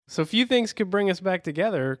So few things could bring us back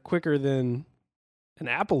together quicker than an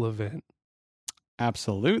Apple event.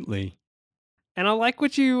 Absolutely. And I like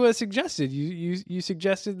what you suggested. You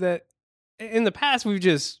suggested that in the past we've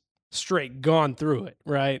just straight gone through it,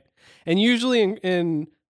 right? And usually in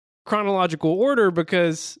chronological order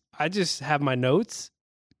because I just have my notes.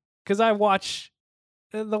 Because I watch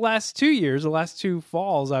the last 2 years, the last 2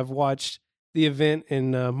 falls, I've watched the event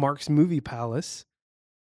in Mark's Movie Palace.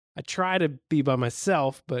 I try to be by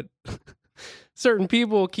myself, but certain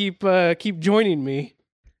people keep joining me.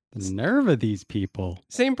 The nerve of these people.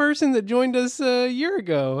 Same person that joined us a year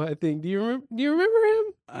ago, I think. Do you remember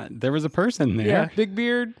him? There was a person there. Yeah, big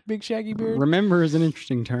beard, big shaggy beard. Remember is an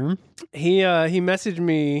interesting term. He messaged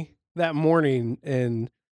me that morning and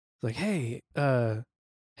was like, "Hey,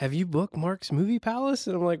 have you booked Mark's Movie Palace?"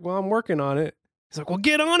 And I'm like, "Well, I'm working on it." He's like, "Well,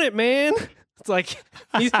 get on it, man." It's like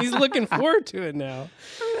he's looking forward to it now.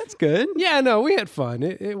 That's good. Yeah, no, we had fun.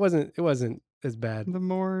 It wasn't as bad. The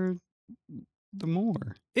more.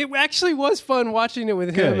 It actually was fun watching it with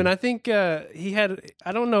him, Good. and I think he had.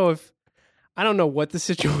 I don't know what the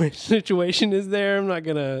situation is there. I'm not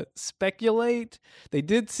gonna speculate. They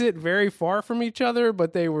did sit very far from each other,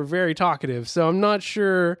 but they were very talkative. So I'm not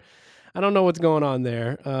sure. I don't know what's going on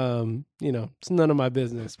there. It's none of my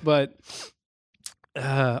business. But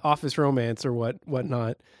office romance or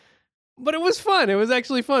whatnot. But it was fun. It was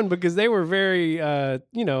actually fun because they were very,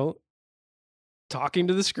 talking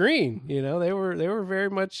to the screen. They were very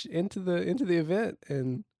much into the event,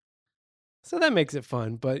 and so that makes it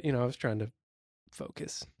fun. But I was trying to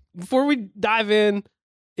focus before we dive in.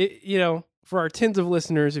 For our tens of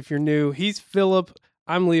listeners, if you're new, he's Philip.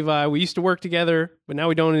 I'm Levi. We used to work together, but now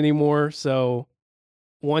we don't anymore. So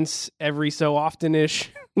once every so often-ish,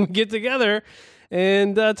 we get together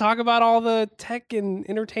and talk about all the tech and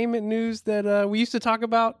entertainment news that we used to talk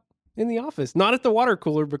about in the office. Not at the water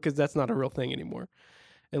cooler, because that's not a real thing anymore.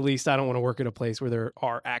 At least I don't want to work at a place where there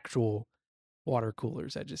are actual water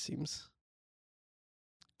coolers. That just seems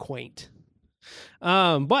quaint.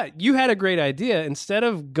 But you had a great idea. Instead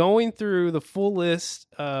of going through the full list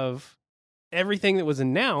of everything that was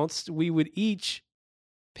announced, we would each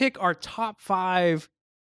pick our top 5.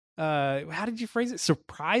 How did you phrase it?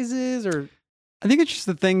 Surprises? Or I think it's just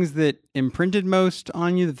the things that imprinted most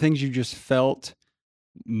on you, the things you just felt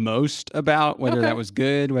most about, whether that was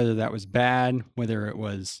good, whether that was bad, whether it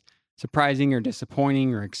was surprising or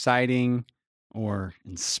disappointing or exciting or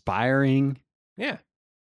inspiring. Yeah.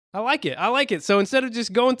 I like it. So instead of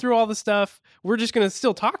just going through all the stuff, we're just going to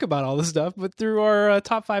still talk about all the stuff, but through our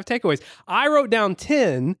top 5 takeaways. I wrote down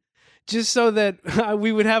 10 just so that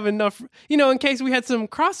we would have enough, in case we had some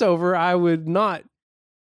crossover, I would not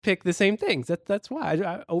pick the same things. That's why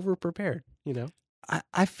I over-prepared,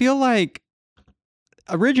 I feel like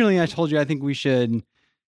originally I told you I think we should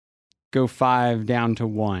go 5 down to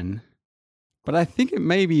 1, but I think it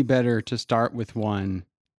may be better to start with 1,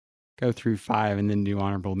 go through 5, and then do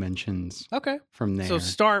honorable mentions. Okay. From there. So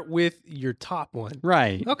start with your top 1.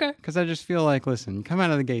 Right. Okay. Because I just feel like, listen, come out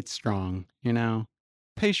of the gate strong,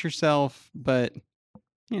 pace yourself, but,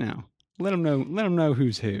 let them know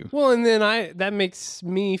who's who. Well, and then that makes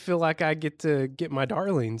me feel like I get to get my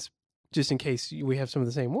darlings just in case we have some of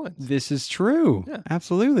the same ones. This is true. Yeah.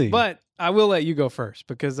 Absolutely. But I will let you go first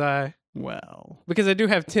because I do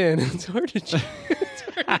have 10. It's hard to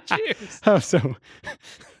choose. Oh,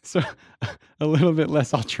 so a little bit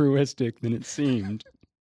less altruistic than it seemed.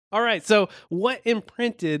 All right. So what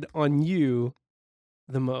imprinted on you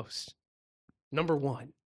the most? Number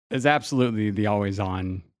 1 is absolutely the always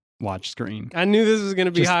on watch screen. I knew this was going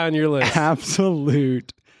to be high on your list.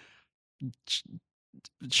 Absolute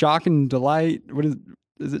shock and delight. What is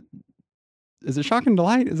it? Is it shock and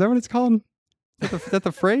delight? Is that what it's called? Is that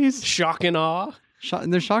the phrase? Shock and awe.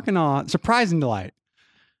 There's shock and awe. Surprise and delight.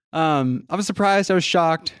 I was surprised. I was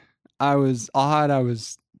shocked. I was awed. I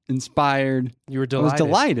was inspired. You were delighted. I was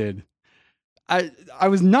delighted. I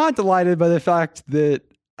was not delighted by the fact that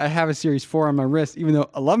I have a Series 4 on my wrist, even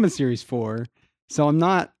though I love my Series 4. So I'm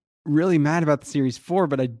not really mad about the Series 4,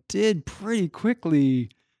 but I did pretty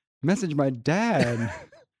quickly message my dad.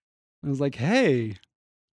 I was like, hey,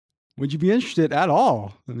 would you be interested at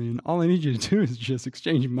all? I mean, all I need you to do is just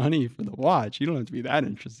exchange money for the watch. You don't have to be that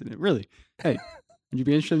interested in it. Really. Hey, would you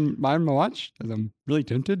be interested in buying my watch? Because I'm really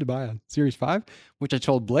tempted to buy a Series 5, which I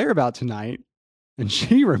told Blair about tonight. And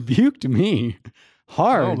she rebuked me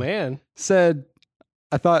hard. Oh, man. Said,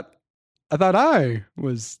 I thought I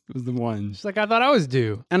was the one. She's like, I thought I was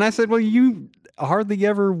due. And I said, well, you hardly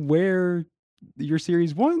ever wear your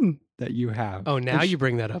Series 1 that you have. Oh, now And you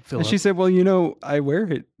bring that up, Philip. And she said, well, I wear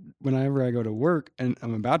it whenever I go to work, and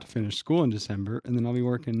I'm about to finish school in December, and then I'll be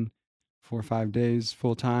working 4 or 5 days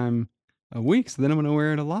full time a week. So then I'm going to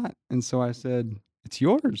wear it a lot. And so I said, it's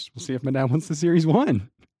yours. We'll see if my dad wants the Series 1.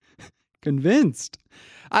 Convinced.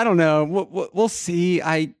 I don't know. We'll see.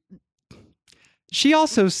 She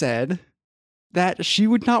also said that she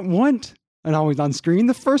would not want an always on screen.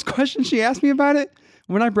 The first question she asked me about it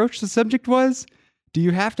when I broached the subject was, do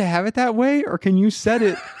you have to have it that way, or can you set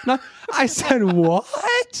it? I said,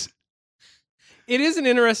 what? It is an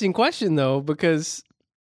interesting question though, because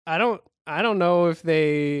I don't know if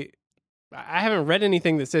I haven't read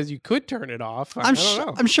anything that says you could turn it off. I don't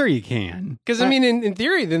know. I'm sure you can. Because I mean, in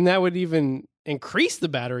theory, then that would even increase the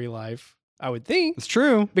battery life, I would think. It's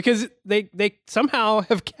true. Because they somehow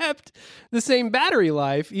have kept the same battery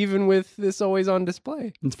life even with this always on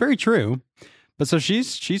display. It's very true. But so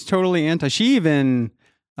she's totally anti. She even,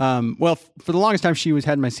 for the longest time, she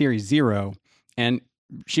had my Series 0, and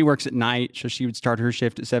she works at night, so she would start her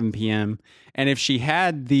shift at 7 p.m. And if she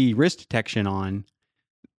had the wrist detection on,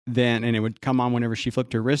 and it would come on whenever she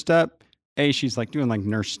flipped her wrist up. She's like doing like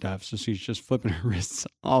nurse stuff, so she's just flipping her wrists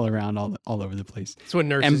all around, all over the place. That's what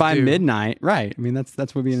nurses do. And by midnight, right? I mean,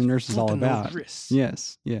 that's what being a nurse is all about.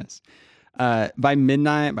 Yes. By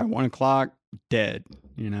midnight, by 1 o'clock, dead.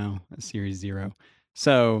 A Series 0.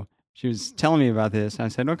 So she was telling me about this. I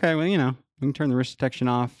said, okay, well, we can turn the wrist detection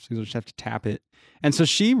off, so we'll just have to tap it. And so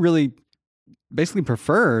she really basically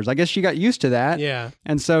prefers. I guess she got used to that. Yeah.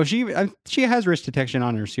 And so she has wrist detection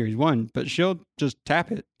on her Series 1, but she'll just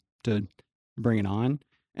tap it to bring it on.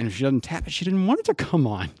 And if she doesn't tap it, she didn't want it to come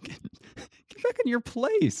on. Get back in your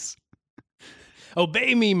place.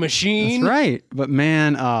 Obey me, machine. That's right. But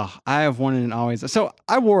man, I have wanted it always. So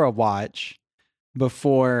I wore a watch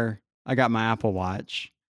before I got my Apple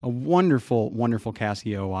Watch. A wonderful, wonderful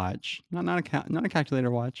Casio watch. Not a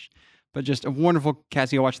calculator watch, but just a wonderful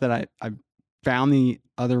Casio watch that I found the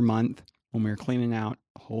other month when we were cleaning out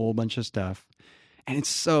a whole bunch of stuff. And it's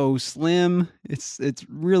so slim. It's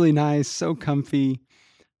really nice, so comfy,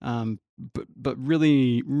 but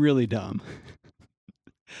really, really dumb.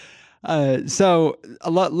 So I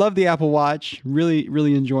love the Apple Watch. Really,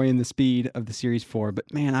 really enjoying the speed of the Series 4.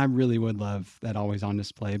 But man, I really would love that always on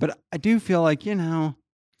display. But I do feel like, I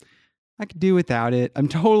could do without it. I'm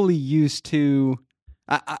totally used to,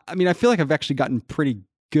 I mean, I feel like I've actually gotten pretty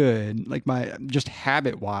good, like just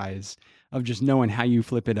habit wise of just knowing how you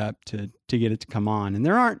flip it up to get it to come on. And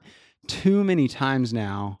there aren't too many times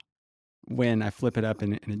now when I flip it up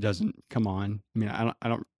and it doesn't come on. I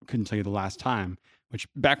mean, couldn't tell you the last time, which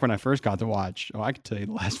back when I first got the watch, I could tell you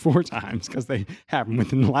the last 4 times because they happened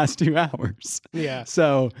within the last 2 hours. Yeah.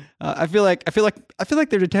 So I feel like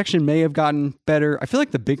their detection may have gotten better. I feel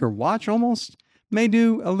like the bigger watch almost may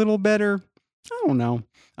do a little better. I don't know.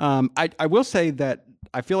 I will say that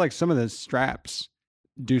I feel like some of the straps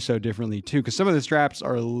do so differently too, because some of the straps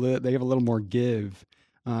they have a little more give.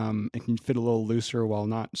 It can fit a little looser while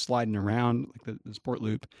not sliding around like the Sport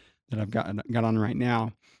Loop that I've got on right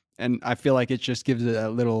now. And I feel like it just gives it a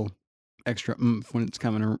little extra oomph when it's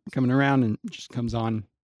coming around, and it just comes on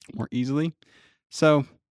more easily. So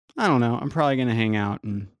I don't know. I'm probably going to hang out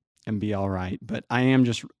and be all right. But I am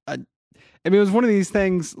just, I mean, it was one of these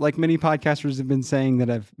things, like many podcasters have been saying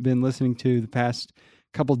that I've been listening to the past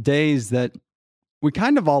couple days, that we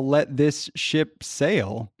kind of all let this ship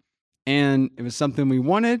sail. And it was something we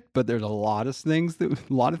wanted, but there's a lot of things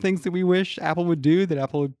that we wish Apple would do, that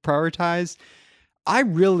Apple would prioritize. I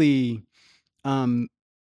really, to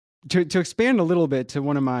expand a little bit to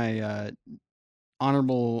one of my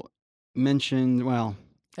honorable mentions,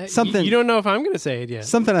 something you don't know if I'm going to say it yet.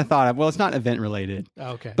 Something I thought of. Well, it's not event related.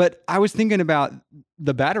 Okay. But I was thinking about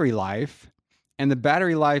the battery life and the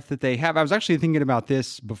battery life that they have. I was actually thinking about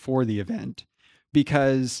this before the event,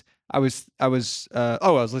 because I was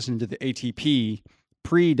listening to the ATP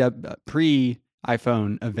pre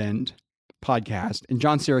iPhone event podcast, and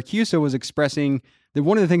John Siracusa was expressing that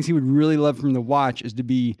one of the things he would really love from the watch is to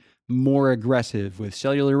be more aggressive with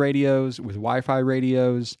cellular radios, with Wi-Fi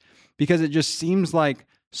radios, because it just seems like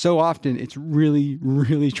so often it's really,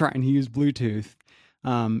 really trying to use Bluetooth.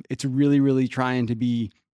 It's really, really trying to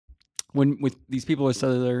be, with these people with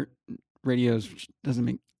cellular radios, which doesn't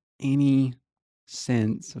make any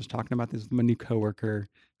sense. I was talking about this with my new coworker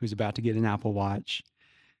who's about to get an Apple Watch,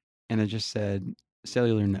 and I just said,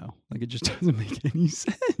 cellular, no. Like, it just doesn't make any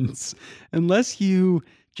sense unless you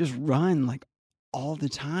just run like all the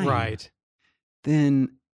time. Right. Then,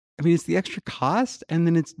 I mean, it's the extra cost, and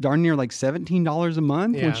then it's darn near like $17 a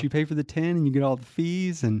month once you pay for the 10 and you get all the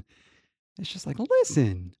fees. And It's just like,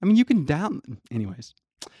 listen, I mean, you can anyways.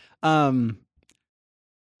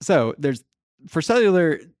 So there's for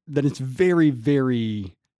cellular that it's very,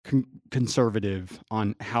 very conservative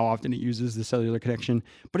on how often it uses the cellular connection,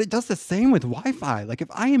 but it does the same with Wi-Fi. Like if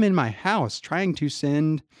I am in my house trying to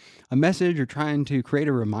send a message or trying to create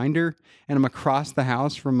a reminder and I'm across the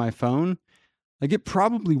house from my phone, like it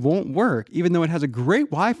probably won't work. Even though it has a great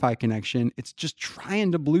Wi-Fi connection, it's just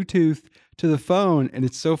trying to Bluetooth to the phone and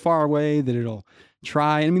it's so far away that it'll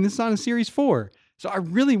try. I mean, this is on a Series 4. So I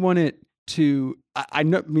really want it to, I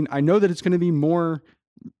know that it's going to be more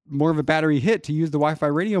of a battery hit to use the Wi-Fi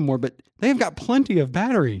radio more, but they've got plenty of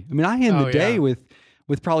battery. I mean, I end the day with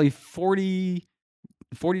probably 40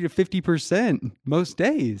 to 50% most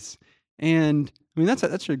days. And I mean, that's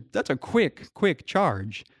a quick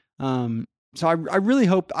charge. So I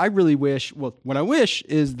really wish, well, what I wish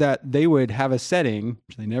is that they would have a setting,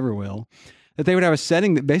 which they never will, that they would have a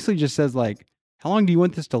setting that basically just says like, how long do you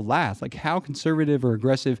want this to last? Like how conservative or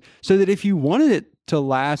aggressive, so that if you wanted it to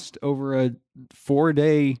last over a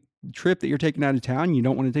 4-day trip that you're taking out of town, you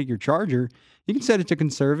don't want to take your charger, you can set it to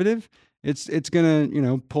conservative. It's going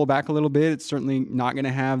to, pull back a little bit. It's certainly not going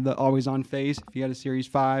to have the always on face if you had a Series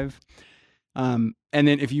 5. And then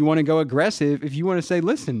if you want to go aggressive, if you want to say,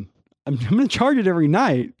 listen, I'm going to charge it every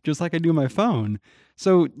night, just like I do my phone.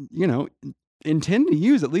 So, intend to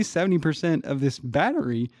use at least 70% of this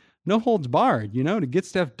battery, no holds barred, to get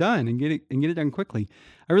stuff done and get it done quickly.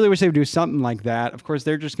 I really wish they would do something like that. Of course,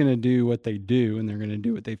 they're just going to do what they do, and they're going to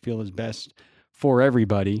do what they feel is best for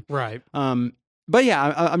everybody. Right. But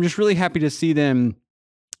yeah, I'm just really happy to see them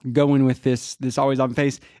going with this always on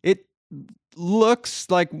face. It looks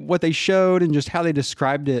like what they showed and just how they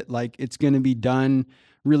described it, like it's going to be done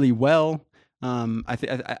really well.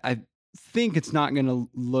 I think it's not going to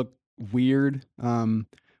look weird.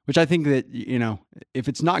 Which I think that, if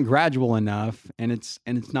it's not gradual enough and it's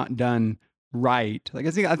not done right, like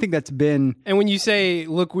I think that's been. And when you say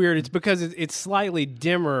look weird, it's because it's slightly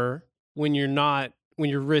dimmer when your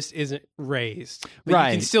wrist isn't raised. But right.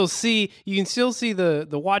 You can still see the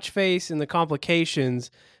watch face and the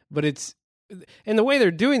complications, but and the way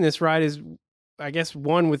they're doing this right is, I guess,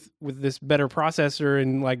 one with this better processor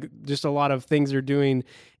and like just a lot of things they're doing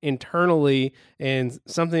internally, and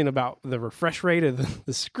something about the refresh rate of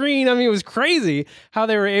the screen. I mean, it was crazy how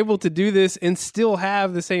they were able to do this and still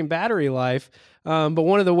have the same battery life. But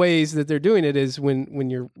one of the ways that they're doing it is when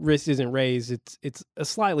your wrist isn't raised, it's a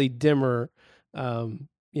slightly dimmer,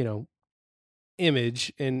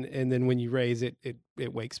 image, and then when you raise it,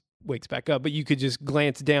 it wakes back up, but you could just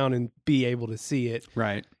glance down and be able to see it,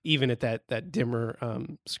 right? Even at that dimmer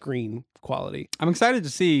screen quality. I'm excited to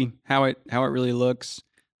see how it really looks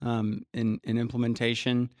in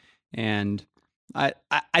implementation, and I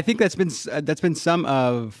think that's been some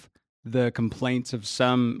of the complaints of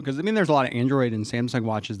some, because I mean there's a lot of Android and Samsung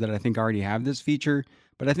watches that I think already have this feature,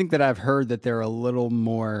 but I think that I've heard that they're a little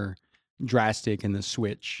more drastic in the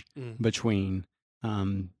switch between.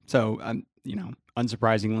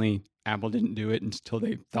 Unsurprisingly, Apple didn't do it until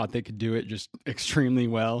they thought they could do it just extremely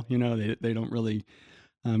well. They don't really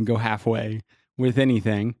go halfway with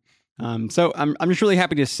anything. So I'm just really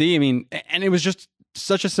happy to see. I mean, and it was just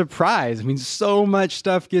such a surprise. I mean, so much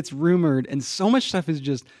stuff gets rumored and so much stuff is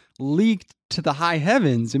just leaked to the high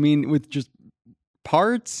heavens. I mean, with just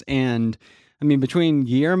parts and, I mean, between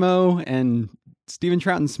Guillermo and Stephen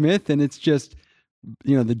Troughton-Smith, and it's just,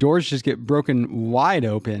 the doors just get broken wide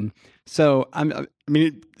open. So,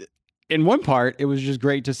 in one part, it was just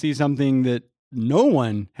great to see something that no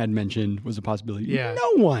one had mentioned was a possibility. Yeah.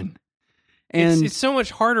 No one. And it's so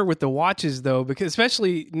much harder with the watches, though, because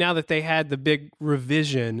especially now that they had the big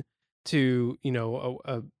revision to,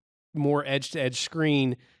 a more edge-to-edge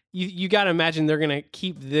screen, you got to imagine they're going to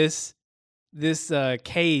keep this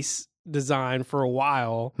case design for a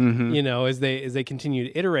while, as they continue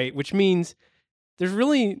to iterate, which means there's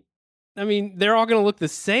really, they're all going to look the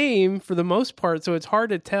same for the most part. So it's hard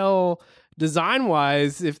to tell design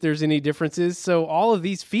wise if there's any differences. So all of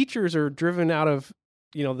these features are driven out of,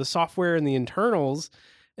 the software and the internals.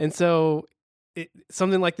 And so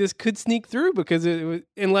something like this could sneak through because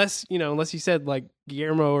unless you said like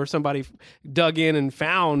Guillermo or somebody dug in and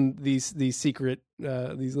found these secret,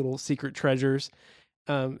 these little secret treasures.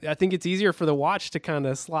 I think it's easier for the watch to kind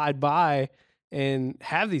of slide by and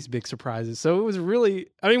have these big surprises. So it was really,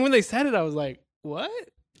 when they said it, I was like, what?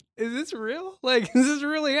 Is this real? Like, is this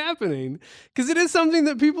really happening? Because it is something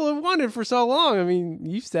that people have wanted for so long.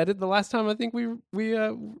 You said it the last time I think we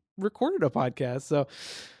recorded a podcast. So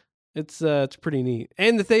it's pretty neat.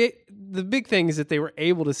 And the big thing is that they were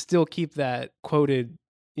able to still keep that quoted,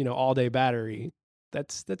 all day battery.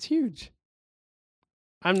 That's huge.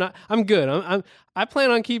 I'm good. I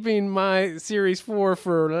plan on keeping my Series 4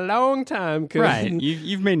 for a long time. Right.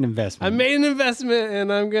 You've made an investment. I made an investment,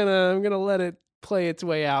 and I'm gonna let it play its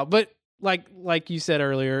way out. But like you said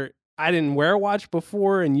earlier, I didn't wear a watch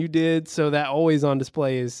before, and you did, so that always on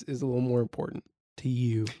display is a little more important to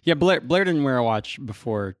you. Yeah, Blair didn't wear a watch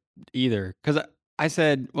before either, because I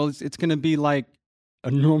said, well, it's going to be like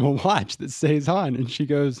a normal watch that stays on, and she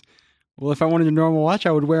goes, well, if I wanted a normal watch,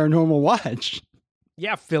 I would wear a normal watch.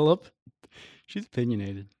 Yeah, Philip. She's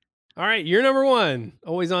opinionated. All right, you're number one,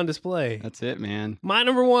 always on display. That's it, man. My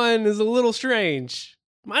number one is a little strange.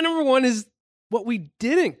 My number one is what we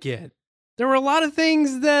didn't get. There were a lot of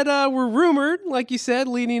things that were rumored, like you said,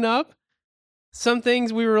 leading up. Some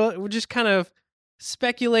things we were just kind of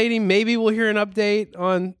speculating. Maybe we'll hear an update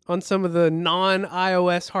on some of the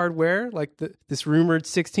non-iOS hardware, like this rumored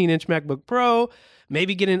 16-inch MacBook Pro.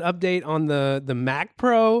 Maybe get an update on the Mac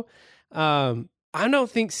Pro. I don't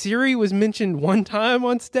think Siri was mentioned one time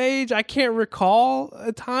on stage. I can't recall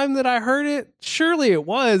a time that I heard it. Surely it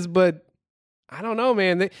was, but I don't know,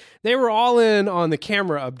 man. They were all in on the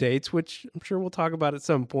camera updates, which I'm sure we'll talk about at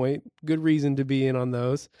some point. Good reason to be in on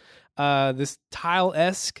those. This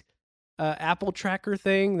Tile-esque Apple tracker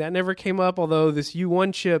thing, that never came up, although this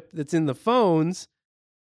U1 chip that's in the phones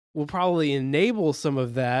will probably enable some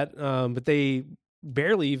of that, but they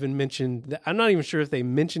barely even mentioned that. I'm not even sure if they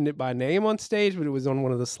mentioned it by name on stage, but it was on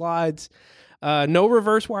one of the slides. No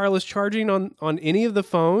reverse wireless charging on any of the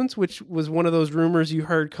phones, which was one of those rumors you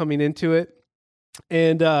heard coming into it.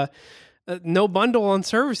 And no bundle on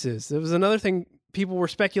services. There was another thing people were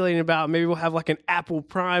speculating about. Maybe we'll have like an Apple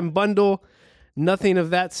Prime bundle. Nothing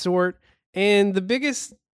of that sort. And the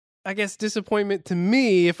biggest, I guess, disappointment to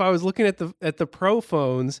me, if I was looking at the Pro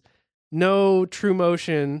phones, no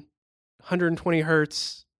TrueMotion 120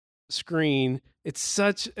 hertz screen. It's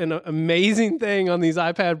such an amazing thing on these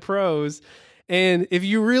iPad Pros. And if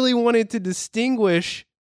you really wanted to distinguish,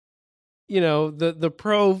 the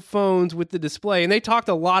Pro phones with the display, and they talked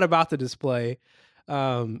a lot about the display,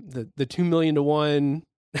 the 2 million to 1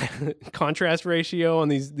 contrast ratio on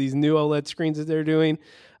these new OLED screens that they're doing.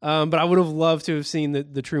 But I would have loved to have seen the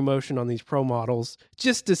TrueMotion on these Pro models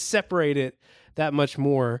just to separate it that much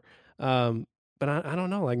more. But I don't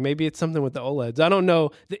know, like maybe it's something with the OLEDs. I don't know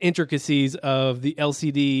the intricacies of the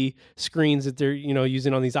LCD screens that they're,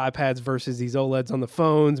 using on these iPads versus these OLEDs on the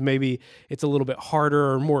phones. Maybe it's a little bit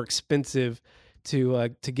harder or more expensive to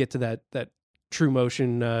get to that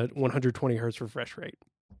TrueMotion 120 hertz refresh rate.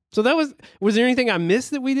 So was there anything I missed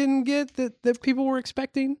that we didn't get that people were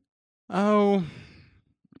expecting? Oh,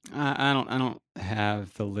 I don't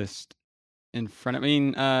have the list in front of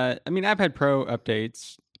me. iPad Pro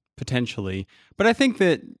updates potentially, but I think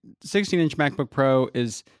that 16-inch MacBook Pro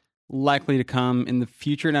is likely to come in the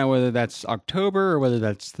future. Now, whether that's October or whether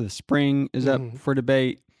that's the spring is up for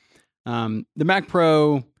debate. The Mac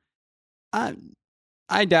Pro,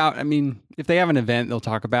 I doubt. If they have an event, they'll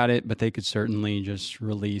talk about it, but they could certainly just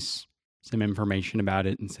release some information about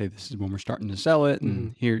it and say this is when we're starting to sell it,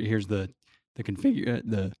 and here's the configure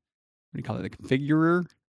the what do you call it? The configurer?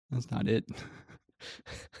 That's not it.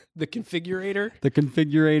 The configurator? The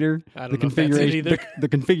configurator. I don't know if that's it either. The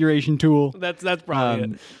configuration tool. That's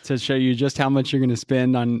probably it. To show you just how much you're going to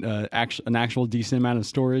spend on an actual decent amount of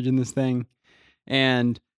storage in this thing.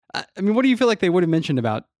 And what do you feel like they would have mentioned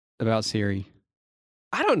about Siri?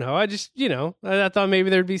 I don't know. I just, I thought maybe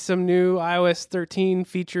there'd be some new iOS 13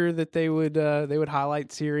 feature that they would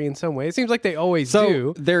highlight Siri in some way. It seems like they always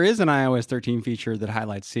do. There is an iOS 13 feature that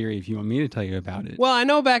highlights Siri if you want me to tell you about it. Well, I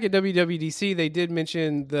know back at WWDC they did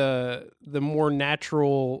mention the more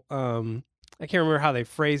natural, I can't remember how they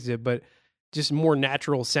phrased it, but just more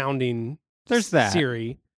natural sounding there's that.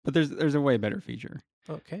 Siri. But there's a way better feature.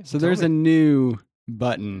 Okay. So there's a new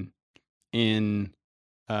button in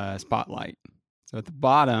Spotlight. So at the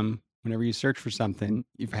bottom, whenever you search for something,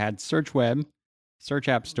 you've had Search Web, Search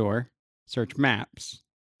App Store, Search Maps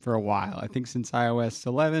for a while. I think since iOS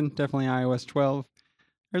 11, definitely iOS 12.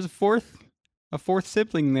 There's a fourth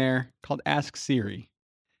sibling there called Ask Siri.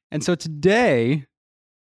 And so today,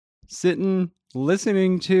 sitting,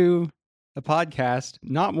 listening to a podcast,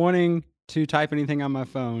 not wanting to type anything on my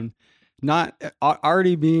phone, not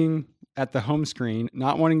already being at the home screen,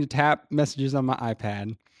 not wanting to tap messages on my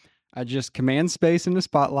iPad, I just command space into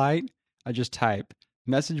Spotlight. I just type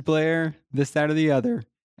message Blair, this, that, or the other.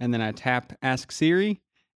 And then I tap Ask Siri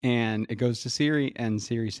and it goes to Siri and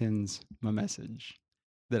Siri sends my message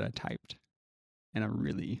that I typed. And I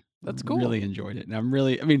that's cool. Really enjoyed it. And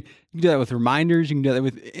you can do that with reminders. You can do that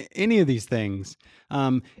with any of these things.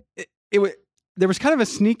 The there was kind of a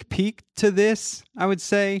sneak peek to this, I would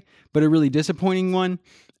say, but a really disappointing one,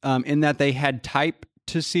 in that they had Type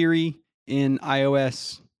to Siri in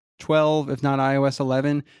iOS 12, if not iOS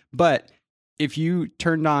 11. But if you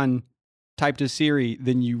turned on Type to Siri,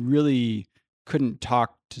 then you really couldn't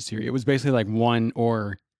talk to Siri. It was basically like one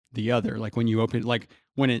or the other. Like when you open, like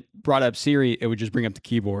when it brought up Siri, it would just bring up the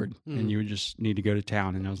keyboard, and you would just need to go to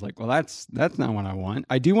town. And I was like, well, that's not what I want.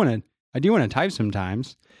 I do want to type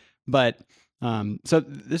sometimes, but so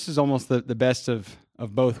this is almost the best of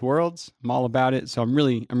both worlds. I'm all about it. So I'm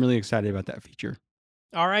really excited about that feature.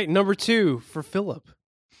 All right, number 2 for Philip.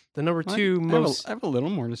 The number 2 most. I have a little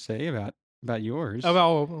more to say about yours.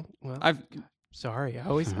 Oh, well, sorry. I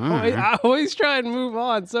always try and move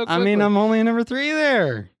on so quickly. I mean, I'm only number 3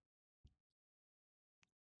 there.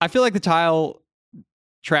 I feel like the Tile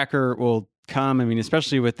tracker will come. I mean,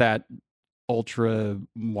 especially with that ultra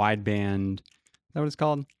wideband. Is that what it's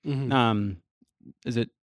called? Mm-hmm. Is it?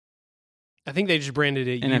 I think they just branded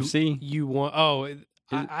it NFC.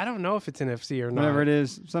 I don't know if it's NFC or not. Whatever it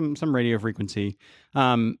is, some radio frequency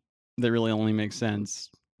that really only makes sense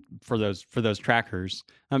for those trackers.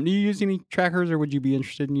 Do you use any trackers, or would you be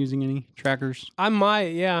interested in using any trackers? I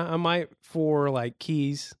might for like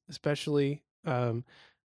keys, especially.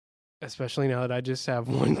 Especially now that I just have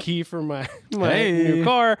one key for my new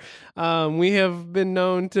car. We have been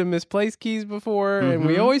known to misplace keys before, and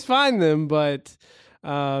we always find them, but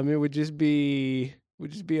it would just be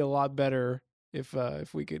a lot better if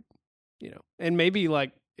we could, and maybe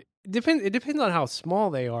like it depends on how small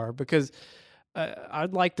they are, because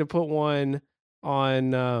I'd like to put one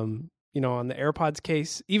on on the AirPods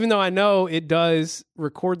case, even though I know it does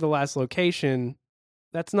record the last location.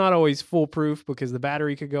 That's not always foolproof because the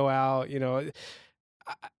battery could go out.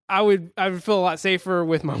 I would feel a lot safer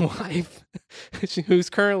with my wife, who's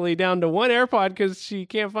currently down to one AirPod because she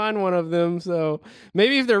can't find one of them. So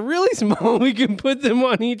maybe if they're really small, we can put them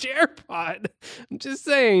on each AirPod. I'm just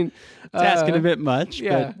saying. It's asking a bit much.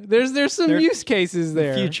 Yeah, but there's some use cases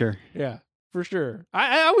there. Future. Yeah, for sure.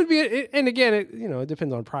 I would be, and again, it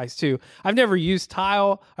depends on price too. I've never used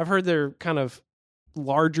Tile. I've heard they're kind of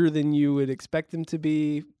larger than you would expect them to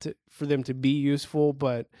be for them to be useful,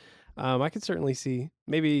 but I could certainly see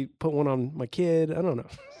maybe put one on my kid. I don't know.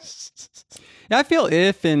 Yeah, I feel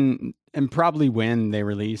if and probably when they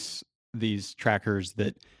release these trackers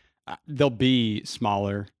that they'll be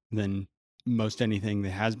smaller than most anything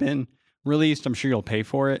that has been released. I'm sure you'll pay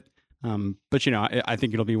for it, but I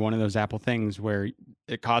think it'll be one of those Apple things where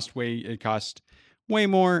it costs way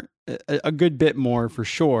more. A good bit more for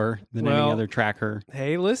sure than any other tracker.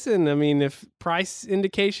 Hey, listen, I mean, if price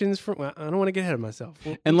indications I don't want to get ahead of myself.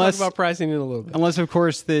 We'll talk about pricing in a little bit. Unless, of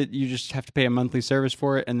course, that you just have to pay a monthly service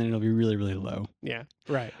for it, and then it'll be really, really low. Yeah,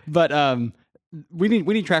 right. But we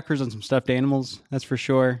need trackers on some stuffed animals. That's for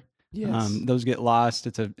sure. Yes. Those get lost.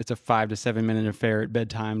 It's a 5 to 7 minute affair at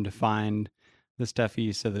bedtime to find the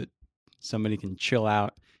stuffy so that somebody can chill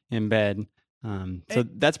out in bed. So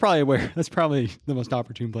that's probably the most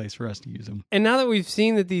opportune place for us to use them. And now that we've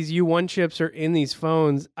seen that these U1 chips are in these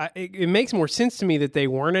phones, it makes more sense to me that they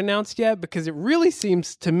weren't announced yet, because it really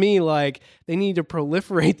seems to me like they need to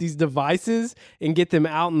proliferate these devices and get them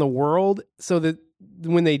out in the world so that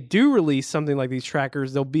when they do release something like these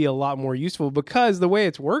trackers, they'll be a lot more useful, because the way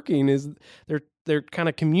it's working is they're kind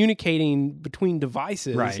of communicating between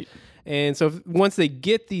devices. Right. And so once they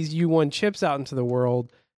get these U1 chips out into the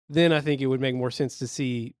world, then I think it would make more sense to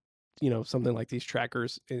see, something like these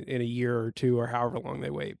trackers in a year or two or however long they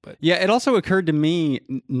wait. But yeah, it also occurred to me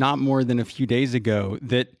not more than a few days ago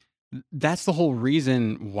that that's the whole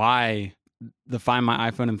reason why the Find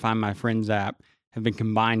My iPhone and Find My Friends app have been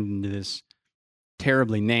combined into this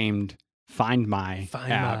terribly named Find My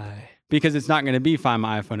app. Because it's not going to be Find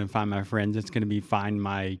My iPhone and Find My Friends. It's going to be Find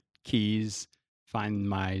My Keys, Find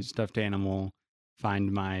My Stuffed Animal,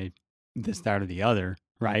 Find My this, that, or the other.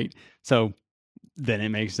 Right. So then it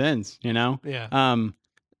makes sense, Yeah.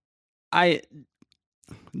 The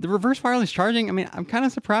reverse wireless charging, I mean, I'm kind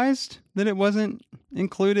of surprised that it wasn't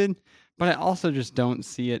included, but I also just don't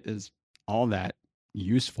see it as all that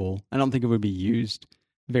useful. I don't think it would be used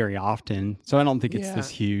very often. So I don't think it's this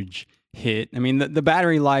huge hit. I mean, the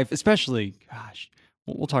battery life, especially,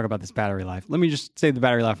 we'll talk about this battery life. Let me just say the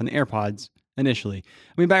battery life on the AirPods initially.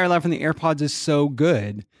 I mean, battery life on the AirPods is so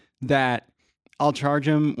good that I'll charge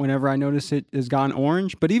them whenever I notice it has gone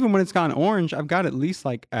orange. But even when it's gone orange, I've got at least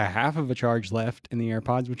like a half of a charge left in the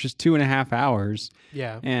AirPods, which is 2.5 hours.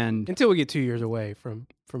 Yeah. And until we get 2 years away from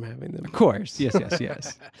having them. Of course.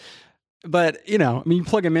 Yes. But, you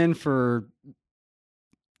plug them in for,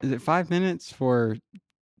 is it 5 minutes for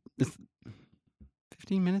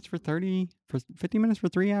 15 minutes for 50 minutes for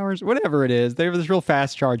 3 hours, whatever it is. They have this real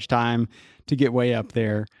fast charge time to get way up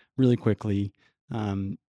there really quickly.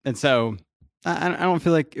 And so I don't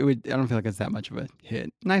feel like I don't feel like it's that much of a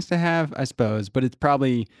hit. Nice to have, I suppose, but it's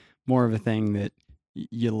probably more of a thing that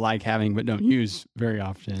you like having but don't use very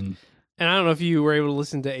often. And I don't know if you were able to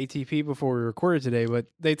listen to ATP before we recorded today, but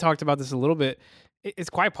they talked about this a little bit. It's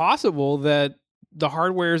quite possible that the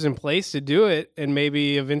hardware is in place to do it, and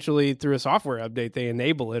maybe eventually through a software update they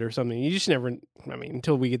enable it or something. You just never, I mean,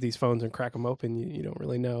 until we get these phones and crack them open, you don't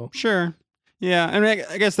really know. Sure. Yeah, I mean,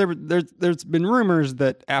 I guess there's been rumors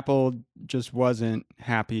that Apple just wasn't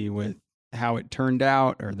happy with how it turned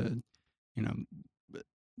out or the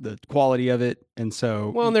quality of it, and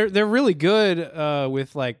so well, they're really good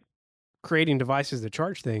with like creating devices that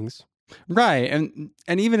charge things. Right,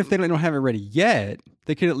 and even if they don't have it ready yet,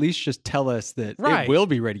 they could at least just tell us that it will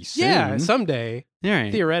be ready soon. Yeah, someday,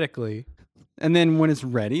 right. Theoretically. And then when it's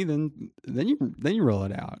ready, then you roll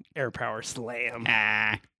it out. AirPower slam.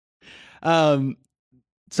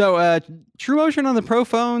 So TrueMotion on the Pro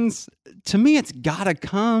phones, to me, it's gotta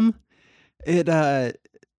come. It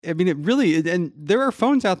really, and there are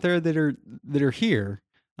phones out there that are here.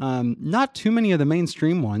 Not too many of the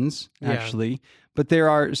mainstream ones, actually. But there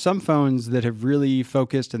are some phones that have really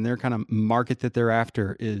focused, and their kind of market that they're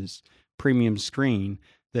after is premium screen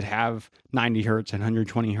that have 90 hertz and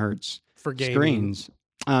 120 hertz for gaming. Screens,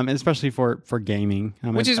 and especially for gaming.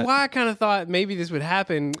 Which is why I kind of thought maybe this would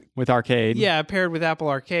happen with Arcade. Yeah, paired with Apple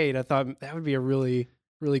Arcade. I thought that would be a really,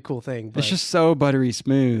 really cool thing. But it's just so buttery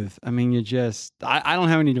smooth. I mean, I don't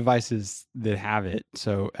have any devices that have it,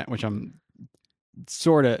 so which I'm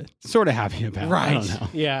sort of happy about. Right. I don't know.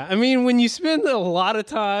 Yeah. I mean, when you spend a lot of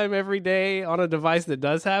time every day on a device that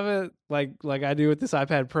does have it, like I do with this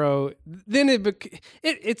iPad Pro, then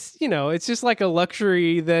it's it's just like a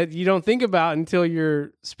luxury that you don't think about until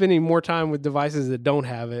you're spending more time with devices that don't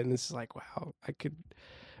have it. And it's like, wow, I could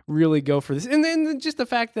really go for this. And then just the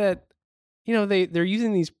fact that, they're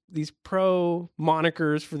using these Pro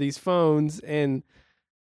monikers for these phones, and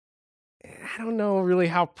I don't know really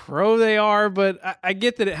how pro they are, but I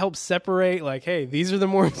get that it helps separate, like, hey, these are the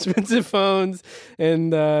more expensive phones,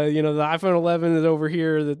 and the iPhone 11 is over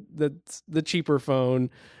here, that's the cheaper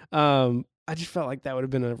phone. I just felt like that would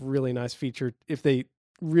have been a really nice feature if they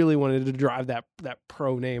really wanted to drive that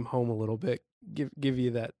pro name home a little bit, give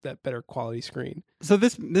you that better quality screen. So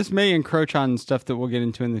this may encroach on stuff that we'll get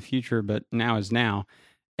into in the future, but now is now.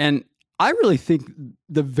 And I really think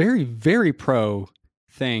the very, very pro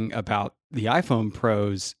thing about the iPhone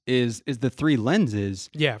Pros is the 3 lenses.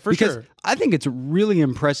 Yeah, for sure. I think it's really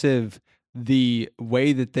impressive the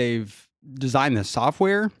way that they've designed the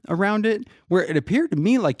software around it, where it appeared to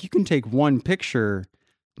me like you can take one picture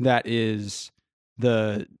that is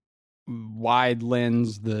the wide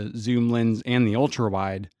lens, the zoom lens, and the ultra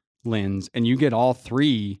wide lens, and you get all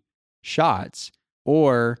 3 shots.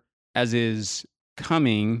 Or, as is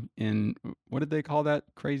coming in, what did they call that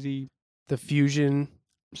crazy? The Fusion.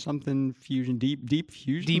 Something fusion, deep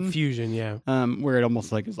fusion. Deep fusion, yeah. Where it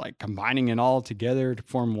almost is like combining it all together to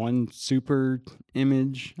form one super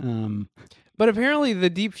image. But apparently the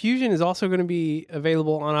deep fusion is also going to be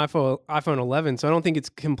available on iPhone 11, so I don't think it's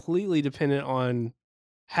completely dependent on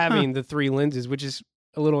having the 3 lenses, which is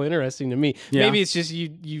a little interesting to me. Yeah. Maybe it's just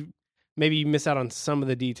you miss out on some of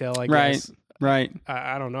the detail, I guess. Right.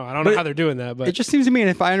 I don't know. I don't know how they're doing that, but it just seems to me,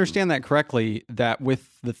 and if I understand that correctly, that with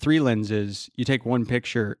the 3 lenses, you take one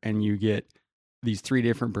picture and you get these 3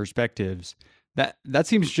 different perspectives. That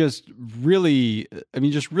seems just really,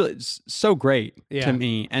 really so great to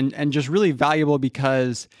me, and just really valuable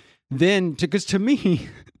because to me,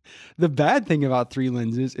 the bad thing about 3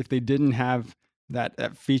 lenses, if they didn't have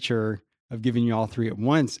that feature of giving you all 3 at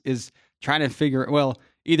once, is trying to figure, well,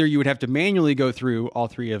 either you would have to manually go through all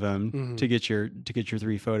 3 of them to get your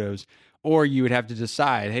 3 photos, or you would have to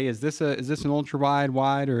decide, hey, is this an ultra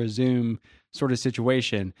wide, or a zoom sort of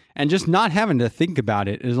situation? And just not having to think about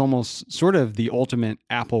it is almost sort of the ultimate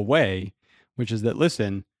Apple way, which is that,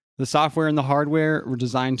 listen, the software and the hardware were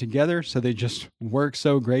designed together, so they just work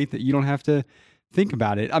so great that you don't have to think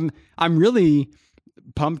about it. I'm really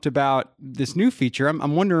pumped about this new feature.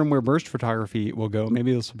 I'm wondering where burst photography will go.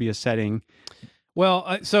 Maybe this will be a setting. Well,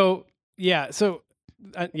 I know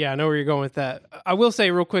where you're going with that. I will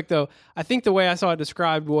say real quick though, I think the way I saw it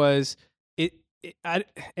described was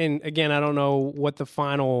and again, I don't know what the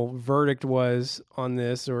final verdict was on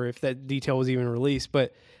this or if that detail was even released,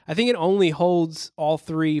 but I think it only holds all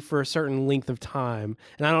 3 for a certain length of time.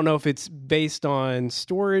 And I don't know if it's based on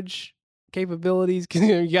storage capabilities, because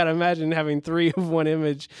you got to imagine having 3 of one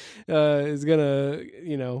image is gonna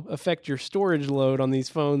affect your storage load on these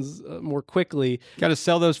phones more quickly. Got to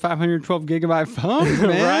sell those 512 gigabyte phones,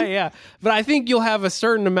 man. Right? Yeah, but I think you'll have a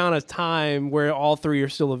certain amount of time where all 3 are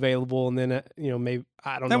still available, and then maybe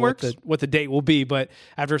I don't know what the date will be, but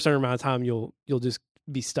after a certain amount of time, you'll just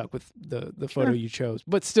be stuck with the photo you chose.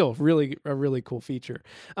 But still, a really cool feature.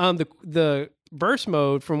 The burst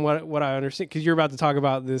mode, from what I understand, because you're about to talk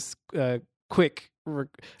about this quick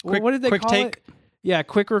what did they call take? it? Yeah,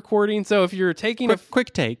 quick recording. So if you're taking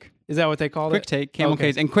quick take, is that what they call it? Quick take, camel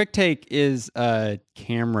case, and quick take is a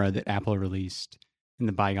camera that Apple released in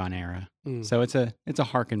the bygone era. So it's a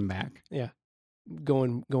harken back. Yeah,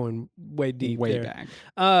 going way deep, way there.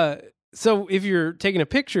 back. So if you're taking a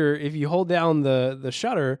picture, if you hold down the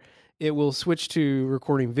shutter, it will switch to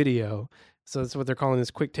recording video. So that's what they're calling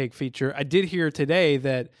this quick take feature. I did hear today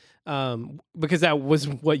that because that was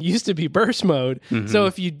what used to be burst mode. Mm-hmm. So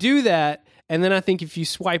if you do that, and then I think if you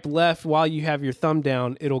swipe left while you have your thumb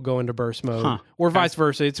down, it'll go into burst mode, or vice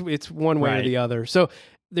versa. It's one way or the other. So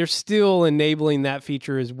they're still enabling that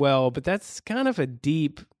feature as well, but that's kind of a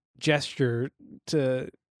deep gesture to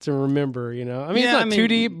remember. I mean, it's not too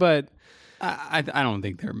deep, but I don't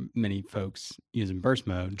think there are many folks using burst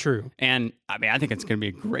mode. True. And I mean, I think it's going to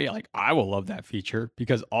be great. Like, I will love that feature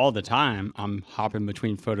because all the time I'm hopping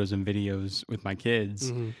between photos and videos with my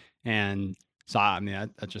kids. Mm-hmm. And so, I mean,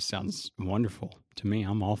 that just sounds wonderful to me.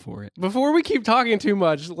 I'm all for it. Before we keep talking too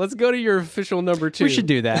much, let's go to your official number 2. We should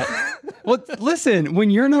do that. Well, listen,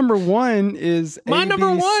 when your number 1 is my number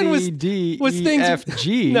 1 was things. F,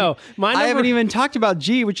 G. No, I haven't even talked about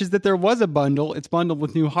G, which is that there was a bundle. It's bundled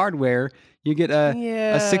with new hardware. You get a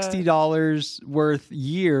 $60 worth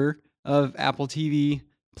year of Apple TV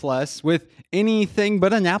Plus with anything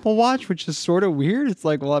but an Apple Watch, which is sort of weird. It's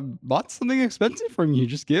like, well, I bought something expensive from you.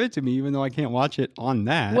 Just give it to me, even though I can't watch it on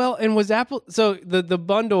that. Well, and was Apple... So the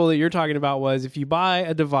bundle that you're talking about was if you buy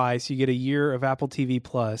a device, you get a year of Apple TV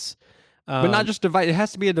Plus. But not just device. It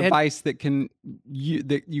has to be a device that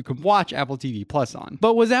you can watch Apple TV Plus on.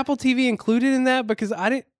 But was Apple TV included in that? Because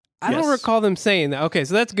I don't recall them saying that. Okay,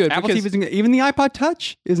 so that's good. Apple TV even the iPod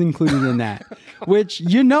Touch is included in that, which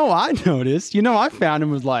I noticed. I found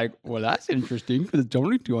and was like, well, that's interesting because it's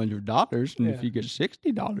only $200, and if you get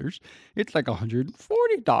 $60, it's like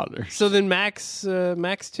 $140. So then Max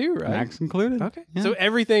too, right? Max included. Okay, so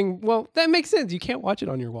everything. Well, that makes sense. You can't watch it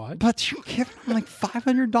on your watch, but you're giving them like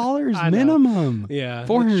 $500 minimum. Yeah,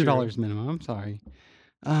 $400 minimum. I'm sorry.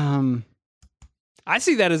 I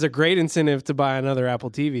see that as a great incentive to buy another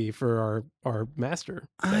Apple TV for our master.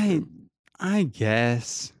 I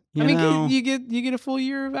guess. You get a full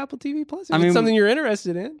year of Apple TV Plus. If it's something you're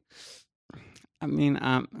interested in. I mean,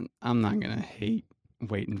 I'm not gonna hate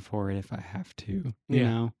waiting for it if I have to. You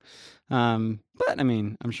know. But I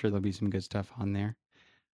mean, I'm sure there'll be some good stuff on there.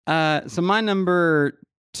 So my number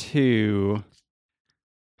 2.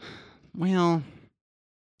 Well,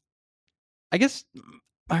 I guess.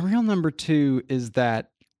 My real number 2 is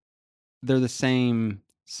that they're the same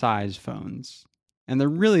size phones, and they're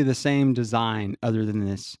really the same design other than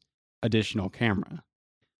this additional camera.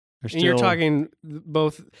 And you're talking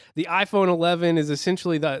both the iPhone 11 is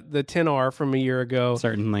essentially the 10R from a year ago.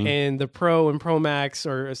 Certainly. And the Pro and Pro Max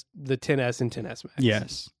are the 10S and 10S Max.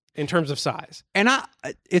 Yes. In terms of size. And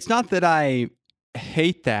it's not that I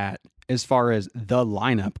hate that as far as the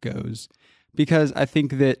lineup goes. Because I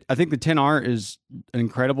think the 10R is an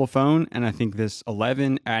incredible phone, and I think this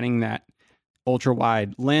 11 adding that ultra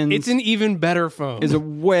wide lens, it's an even better phone. Is a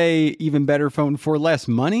way even better phone for less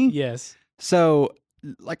money. Yes. So,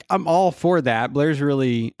 like, I'm all for that. Blair's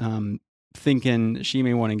really thinking she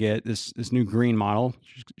may want to get this new green model.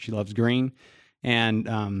 She loves green,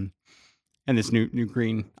 and this new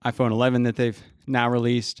green iPhone 11 that they've now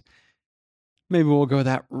released. Maybe we'll go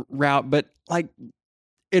that route, but like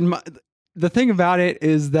the thing about it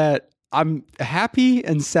is that I'm happy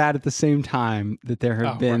and sad at the same time that there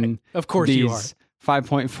have been, of course, these you are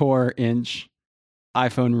 5.4 inch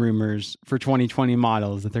iPhone rumors for 2020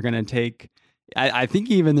 models that they're going to take. I think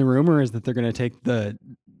even the rumor is that they're going to take the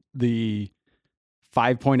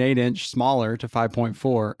 5.8 inch smaller to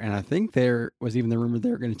 5.4, and I think there was even the rumor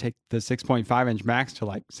they were going to take the 6.5 inch Max to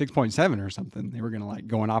like 6.7 or something. They were going to like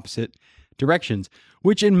go in opposite directions,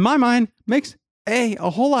 which in my mind makes a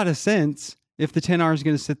whole lot of sense if the 10R is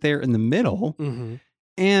going to sit there in the middle. Mm-hmm.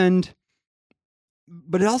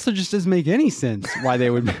 But it also just doesn't make any sense why they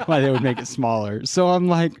would make it smaller. So I'm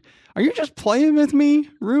like, are you just playing with me,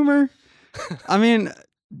 rumor? I mean,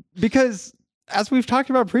 because as we've talked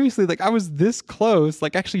about previously, like I was this close,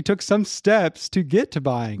 like actually took some steps to get to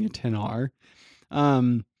buying a 10R.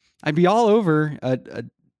 I'd be all over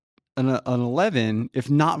an 11 if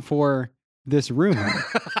not for this rumor.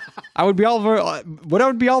 I would be all over. What I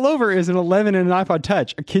would be all over is an 11 and an iPod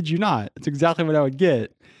Touch. I kid you not. It's exactly what I would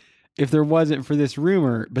get if there wasn't for this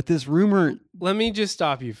rumor. But this rumor. Let me just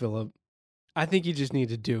stop you, Philip. I think you just need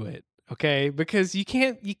to do it, okay? Because you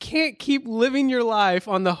can't keep living your life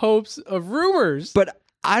on the hopes of rumors. But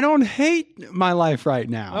I don't hate my life right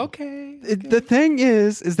now. Okay. The thing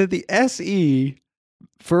is that the SE,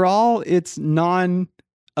 for all its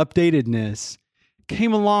non-updatedness,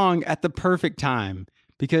 came along at the perfect time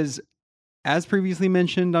because, as previously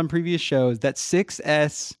mentioned on previous shows, that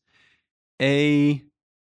 6S A8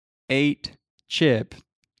 chip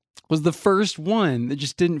was the first one that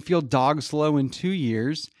just didn't feel dog slow in 2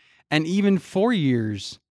 years, and even 4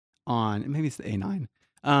 years on, maybe it's the A9.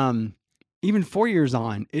 Even 4 years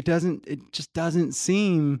on, it just doesn't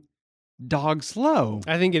seem dog slow.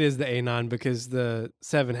 I think it is the A9 because the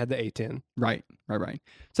 7 had the A10. Right.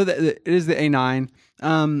 So it is the A9.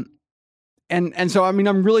 And so, I mean,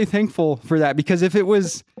 I'm really thankful for that because if it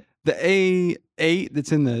was the A8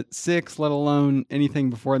 that's in the 6, let alone anything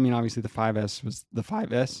before, I mean, obviously the 5S was the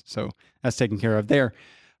 5S, so that's taken care of there.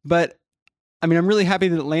 But I mean, I'm really happy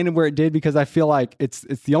that it landed where it did because I feel like it's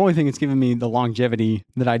the only thing that's given me the longevity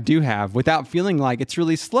that I do have without feeling like it's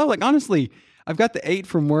really slow. Like, honestly, I've got the 8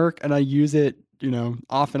 from work and I use it,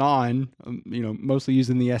 off and on, mostly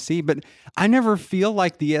using the SE, but I never feel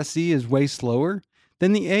like the SE is way slower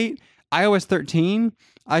than the 8. iOS 13,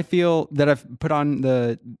 I feel that I've put on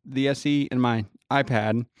the SE in my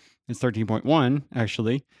iPad. It's 13.1,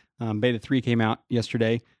 actually. Beta 3 came out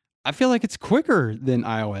yesterday. I feel like it's quicker than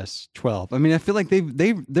iOS 12. I mean, I feel like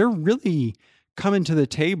they're really coming to the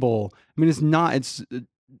table. I mean,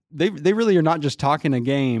 they really are not just talking a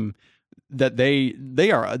game, that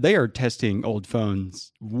they are testing old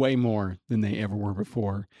phones way more than they ever were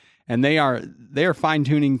before. And they are fine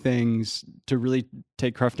tuning things to really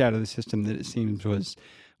take cruft out of the system that it seems was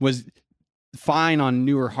fine on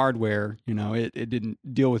newer hardware. It didn't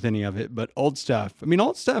deal with any of it, but old stuff. I mean,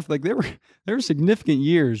 old stuff, like there were significant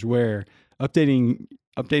years where updating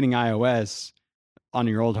iOS on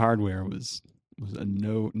your old hardware was a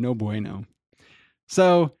no bueno.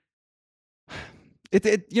 So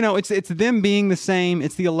it's them being the same.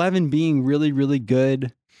 It's the 11 being really, really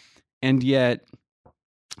good, and yet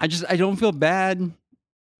I don't feel bad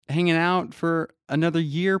hanging out for another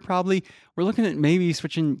year. Probably we're looking at maybe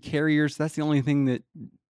switching carriers. That's the only thing that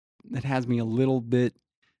has me a little bit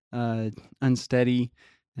unsteady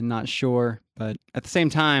and not sure. But at the same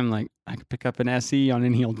time, like I could pick up an SE on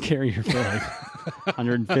any old carrier for like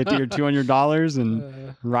 $150 or $200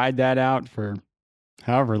 and ride that out for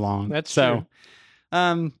however long. That's so. True.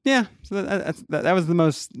 Yeah. So that was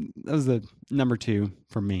the number 2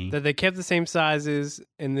 for me. That they kept the same sizes,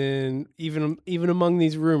 and then even among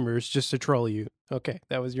these rumors, just to troll you. Okay,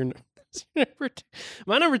 that was your number 2.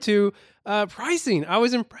 My number 2, pricing. I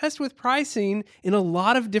was impressed with pricing in a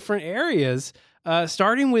lot of different areas.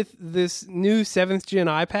 Starting with this new 7th gen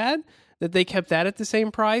iPad, that they kept that at the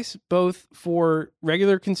same price, both for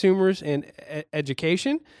regular consumers and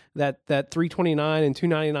education. That $329 and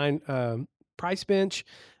 $299 price bench.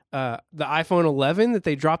 The iPhone 11 that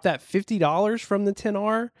they dropped that $50 from the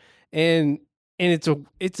XR, and it's a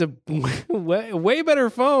way better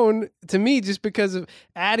phone to me just because of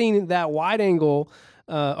adding that wide angle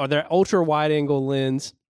or their ultra wide angle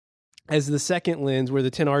lens as the second lens, where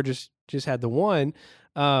the XR just had the one.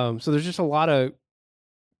 So there's just a lot of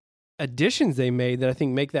additions they made that I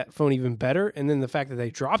think make that phone even better. And then the fact that they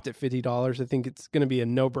dropped it $50, I think it's going to be a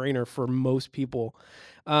no-brainer for most people.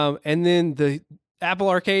 And then the Apple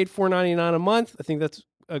Arcade, $4.99 a month. I think that's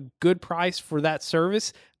a good price for that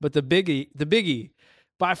service. But the biggie,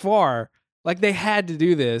 by far, like they had to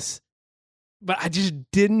do this, but I just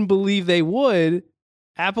didn't believe they would.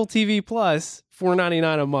 Apple TV Plus,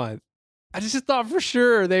 $4.99 a month. I just thought for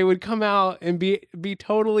sure they would come out and be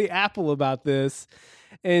totally Apple about this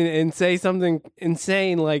and say something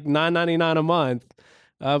insane like $9.99 a month.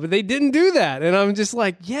 But they didn't do that. And I'm just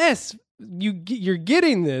like, yes, you're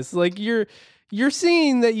getting this. Like you're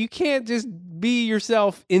seeing that you can't just be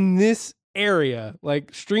yourself in this area,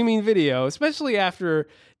 like streaming video, especially after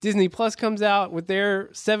Disney Plus comes out with their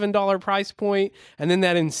 $7 price point, and then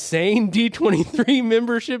that insane D23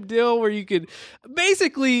 membership deal where you could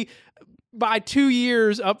basically buy 2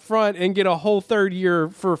 years up front and get a whole third year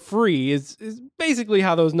for free is basically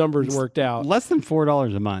how those numbers worked out. Less than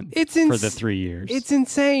 $4 a month for the 3 years. It's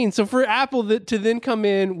insane. So for Apple to then come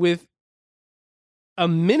in with a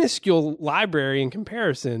minuscule library in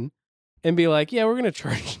comparison, and be like, yeah, we're going to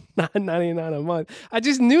charge $9.99 a month. I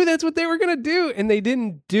just knew that's what they were going to do, and they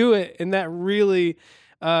didn't do it. And that really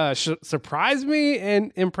surprised me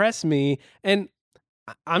and impressed me. And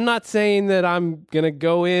I'm not saying that I'm going to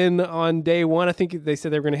go in on day one. I think they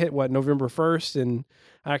said they were going to hit, November 1st. And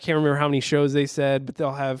I can't remember how many shows they said, but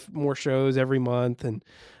they'll have more shows every month. And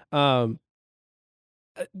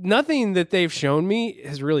nothing that they've shown me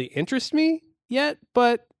has really interested me yet.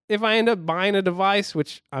 But if I end up buying a device,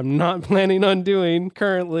 which I'm not planning on doing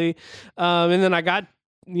currently, and then I got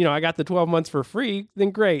the 12 months for free,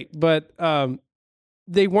 then great. But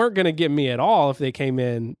they weren't going to get me at all if they came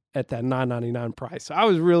in at that $9.99 price. So I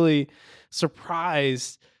was really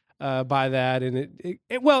surprised by that, and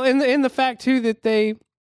in the fact too that they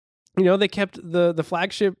kept the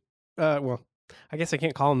flagship. Well, I guess I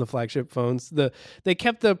can't call them the flagship phones. They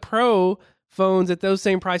kept the Pro phones at those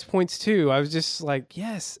same price points too. I was just like,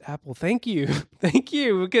 yes, Apple, thank you, thank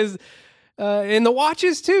you, because and the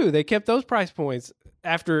watches too. They kept those price points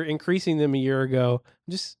after increasing them a year ago.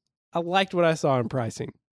 I liked what I saw in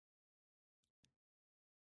pricing.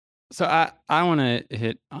 So I want to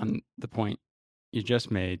hit on the point you just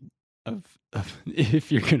made of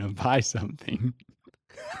if you're going to buy something.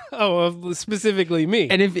 Oh, specifically me.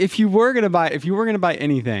 And if you were going to buy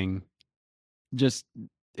anything, just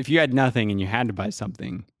if you had nothing and you had to buy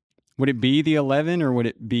something, would it be the 11 or would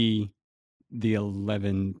it be the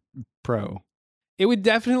 11 Pro? It would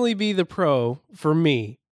definitely be the Pro for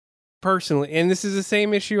me personally. And this is the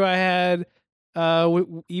same issue I had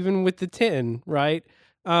even with the 10, right?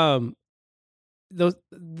 They're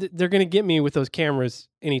going to get me with those cameras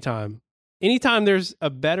anytime. Anytime there's a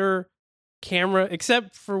better camera,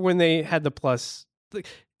 except for when they had the Plus.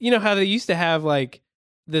 You know how they used to have like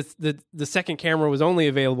the second camera was only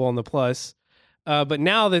available on the Plus, but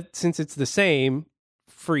now that since it's the same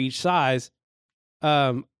for each size,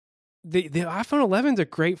 the iPhone 11 is a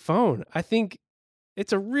great phone. I think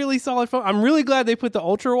it's a really solid phone. I'm really glad they put the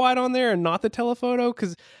ultra wide on there and not the telephoto,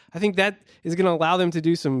 because I think that is going to allow them to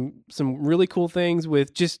do some really cool things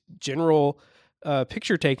with just general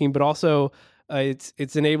picture taking, but also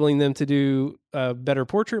it's enabling them to do better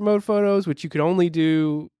portrait mode photos, which you could only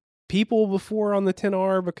do people before on the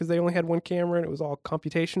 10R because they only had one camera and it was all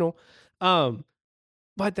computational.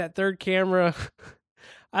 But that third camera,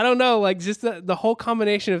 I don't know, like just the whole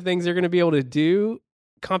combination of things they're going to be able to do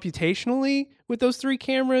computationally with those three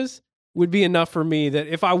cameras would be enough for me that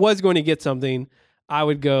if I was going to get something, I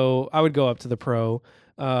would go up to the Pro,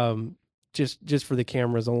 just for the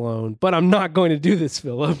cameras alone. But I'm not going to do this,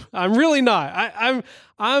 Philip. I'm really not.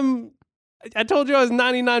 I told you I was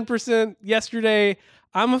 99% yesterday.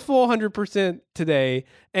 I'm a full 100% today,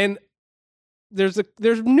 and there's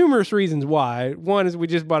numerous reasons why. One is we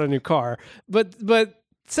just bought a new car, but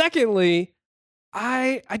secondly,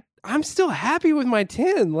 I'm still happy with my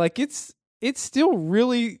 10. Like it's still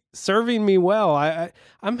really serving me well.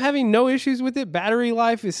 I'm having no issues with it. Battery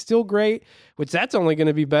life is still great, which that's only going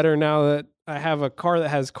to be better now that I have a car that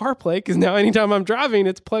has CarPlay, because now anytime I'm driving,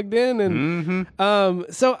 it's plugged in. And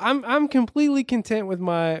so I'm completely content with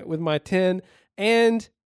my 10, and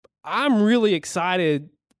I'm really excited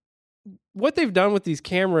what they've done with these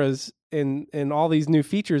cameras and all these new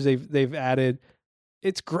features they've added.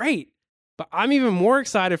 It's great. But I'm even more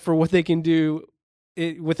excited for what they can do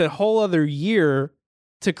with a whole other year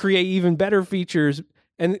to create even better features.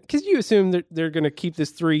 And because you assume that they're going to keep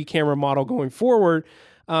this 3-camera model going forward.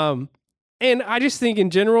 And I just think in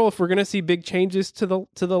general, if we're going to see big changes to the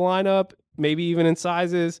lineup, maybe even in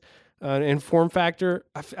sizes and form factor,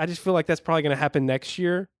 I just feel like that's probably going to happen next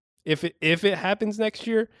year. If it happens next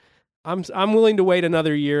year, I'm willing to wait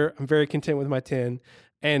another year. I'm very content with my 10.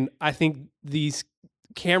 And I think these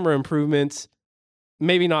camera improvements,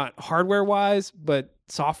 maybe not hardware wise, but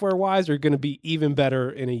software wise, are going to be even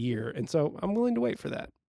better in a year. And so I'm willing to wait for that.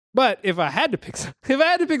 But if I had to pick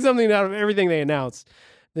something out of everything they announced,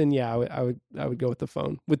 then yeah, I would go with the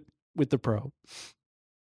phone with the Pro.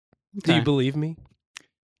 Okay. Do you believe me?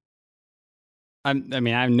 I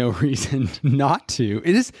mean, I have no reason not to.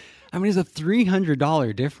 It is. I mean, it's a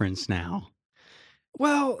 $300 difference now.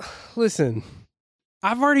 Well, listen,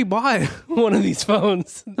 I've already bought one of these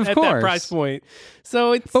phones at that price point.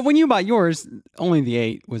 So But when you bought yours, only the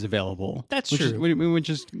 8 was available. That's true. Which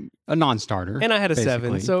is a non-starter. And I had a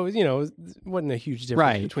basically. 7, so it wasn't a huge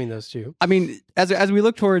difference between those two. I mean, as we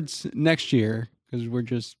look towards next year, because we're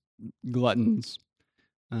just gluttons,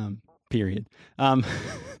 period.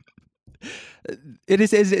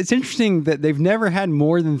 It's interesting that they've never had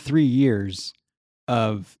more than 3 years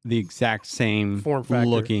of the exact same form factor,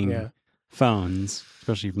 looking phones,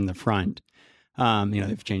 especially from the front.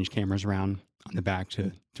 They've changed cameras around on the back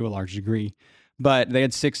to a large degree. But they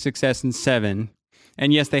had 6, 6S, and 7.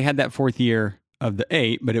 And yes, they had that 4th year of the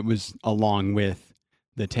 8, but it was along with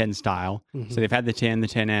the 10 style. Mhm. So they've had the 10, the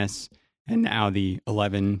 10S, and now the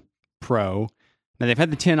 11 Pro. Now they've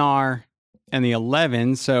had the 10R and the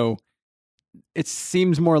 11, so it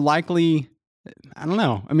seems more likely. I don't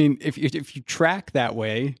know. I mean, if you track that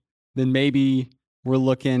way, then maybe we're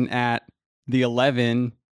looking at the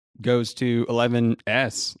 11 goes to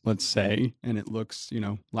 11S, let's say, and it looks,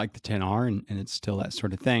 like the 10R, and it's still that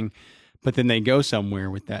sort of thing. But then they go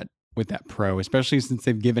somewhere with that Pro, especially since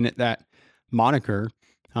they've given it that moniker.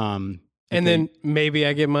 And then maybe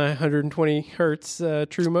I get my 120 hertz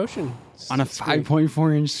True Motion on a screen.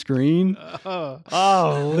 5.4 inch screen.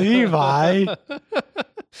 Oh, Levi.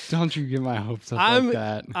 Don't you get my hopes up like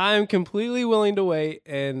that. I'm completely willing to wait,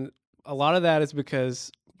 and a lot of that is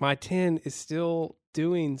because my 10 is still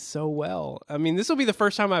doing so well. I mean, this will be the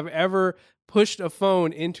first time I've ever pushed a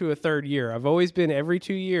phone into a 3rd year. I've always been every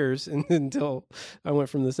 2 years, and until I went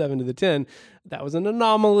from the 7 to the 10. That was an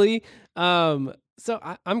anomaly. So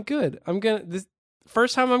I'm good. This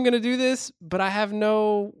first time I'm gonna do this, but I have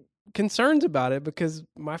no concerns about it because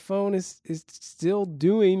my phone is still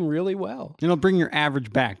doing really well. It'll bring your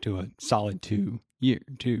average back to a solid 2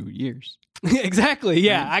 years. Exactly.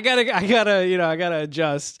 Yeah. I gotta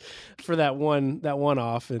adjust for that one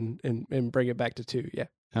off and bring it back to 2. Yeah.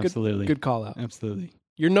 Absolutely. Good call out. Absolutely.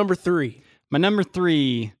 Your number 3. My number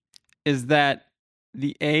 3 is that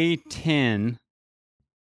the A10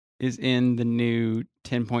 is in the new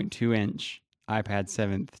 10.2 inch iPad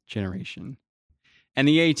 7th generation. And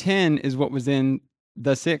the A10 is what was in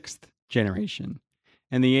the 6th generation.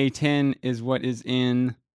 And the A10 is what is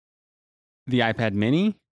in the iPad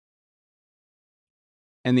mini.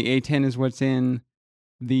 And the A10 is what's in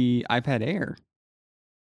the iPad Air.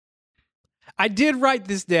 I did write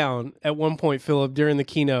this down at one point, Philip, during the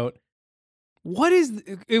keynote.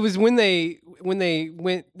 It was when they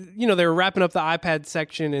went, they were wrapping up the iPad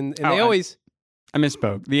section and they always... I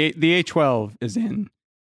misspoke. The A12 is in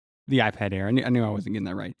the iPad Air. I knew I wasn't getting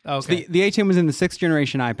that right. Okay. So the A10 was in the 6th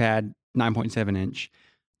generation iPad, 9.7 inch.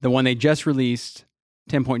 The one they just released,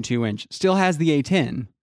 10.2 inch, still has the A10.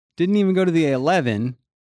 Didn't even go to the A11.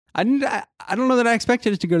 I don't know that I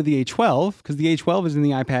expected it to go to the A12 because the A12 is in the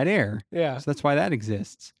iPad Air. Yeah. So that's why that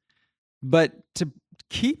exists. But to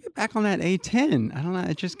keep it back on that A10, I don't know.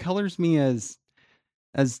 It just colors me as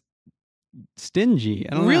stingy.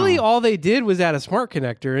 I don't really, know. all they did was add a smart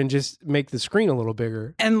connector and just make the screen a little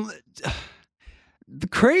bigger. And the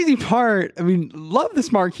crazy part, I mean, love the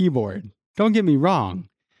smart keyboard. Don't get me wrong.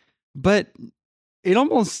 But it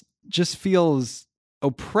almost just feels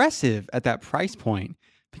oppressive at that price point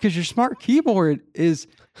because your smart keyboard is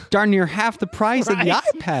darn near half the price of the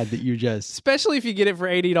iPad that you just... Especially if you get it for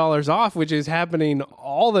 $80 off, which is happening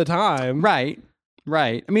all the time. Right.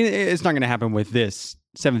 I mean, it's not going to happen with this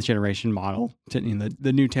 7th generation model, the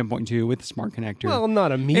new 10.2 with the smart connector. Well,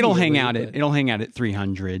 not immediately. It'll hang out at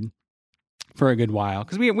 300 for a good while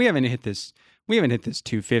because we haven't hit this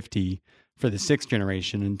 250 for the 6th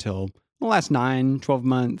generation until the last 9-12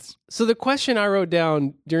 months. So the question I wrote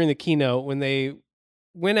down during the keynote when they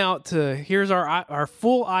went out to here's our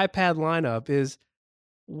full iPad lineup is,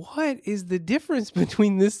 what is the difference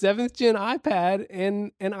between this 7th gen iPad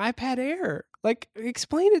and an iPad Air? Like,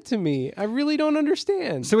 explain it to me. I really don't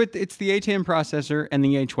understand. So it's the A10 processor and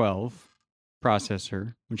the A12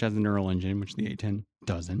 processor, which has the neural engine, which the A10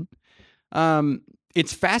 doesn't.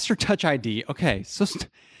 It's faster Touch ID. Okay, so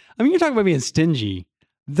you're talking about being stingy.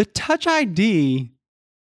 The Touch ID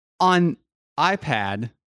on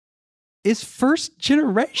iPad is 1st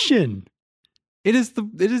generation. It is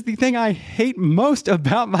the thing I hate most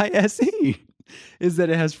about my SE is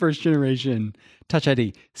that it has 1st generation Touch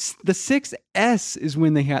ID. The 6S is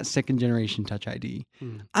when they got 2nd generation Touch ID.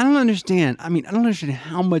 I don't understand. I don't understand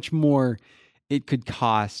how much more it could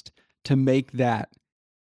cost to make that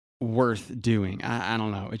worth doing. I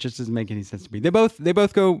don't know. It just doesn't make any sense to me. They both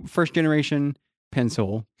go 1st generation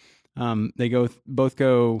Pencil. They both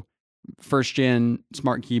go 1st gen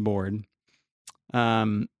smart keyboard.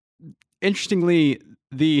 Interestingly,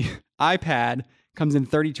 the iPad comes in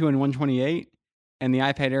 32 and 128, and the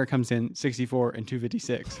iPad Air comes in 64 and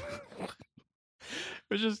 256.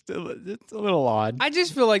 It's a little odd. I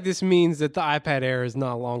just feel like this means that the iPad Air is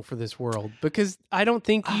not long for this world because I don't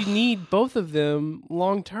think you need both of them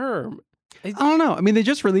long term. I don't know. I mean, they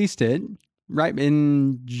just released it right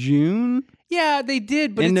in June. Yeah, they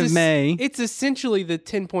did, but end of May. It's essentially the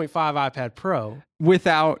 10.5 iPad Pro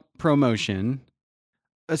without ProMotion.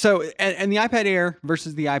 So, and the iPad Air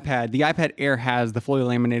versus the iPad Air has the fully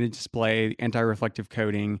laminated display, anti-reflective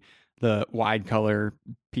coating, the wide color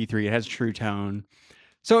P3. It has True Tone.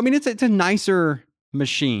 So I mean, it's a nicer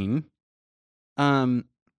machine.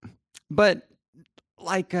 But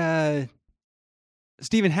like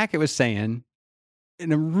Stephen Hackett was saying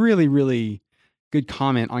in a really, really good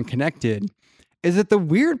comment on Connected, is that the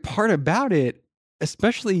weird part about it,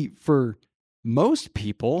 especially for most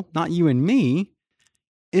people, not you and me,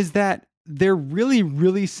 is that they're really,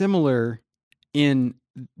 really similar in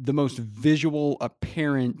the most visual,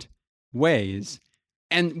 apparent ways.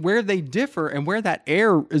 And where they differ and where that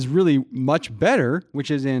Air is really much better,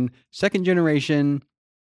 which is in second generation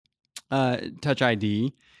Touch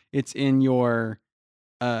ID. It's in your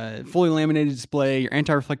fully laminated display, your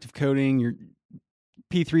anti-reflective coating, your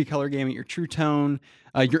P3 color gamut, your True Tone,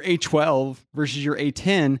 your A12 versus your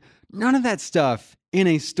A10. None of that stuff in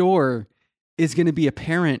a store is going to be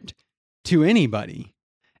apparent to anybody.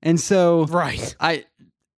 And so Right.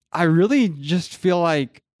 I really just feel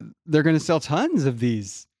like they're going to sell tons of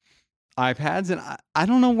these iPads, and I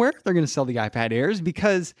don't know where they're going to sell the iPad Airs,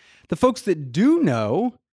 because the folks that do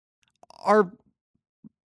know are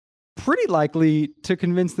pretty likely to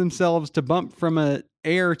convince themselves to bump from an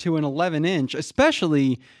Air to an 11-inch,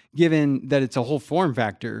 especially given that it's a whole form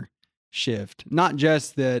factor shift. Not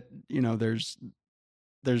just that, you know, there's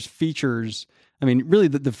features. I mean, really,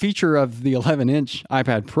 the feature of the 11-inch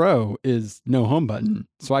iPad Pro is no home button,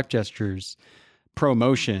 swipe gestures, Pro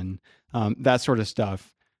Motion, that sort of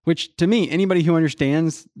stuff. Which, to me, anybody who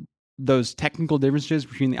understands those technical differences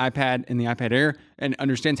between the iPad and the iPad Air and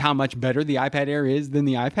understands how much better the iPad Air is than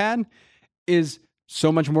the iPad is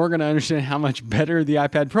so much more going to understand how much better the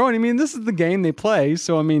iPad Pro. And I mean, this is the game they play.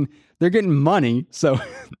 So, I mean, they're getting money. So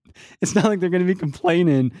it's not like they're going to be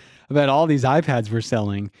complaining about all these iPads we're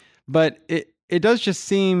selling. But it does just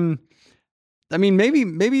seem, I mean,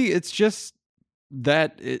 maybe it's just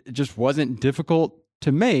that it just wasn't difficult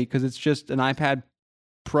to make because it's just an iPad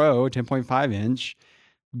Pro 10.5 inch,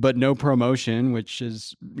 but no Pro Motion, which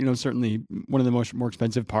is, you know, certainly one of the more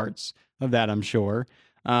expensive parts of that, I'm sure.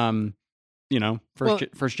 You know,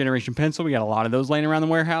 first generation pencil, we got a lot of those laying around the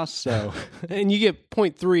warehouse. So, and you get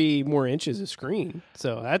 0.3 more inches of screen,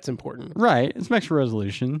 so that's important, right? It's some extra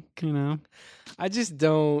resolution, you know. I just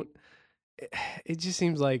don't. It just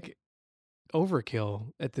seems like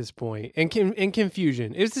overkill at this point, and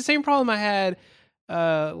confusion. It was the same problem I had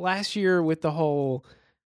last year with the whole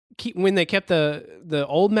when they kept the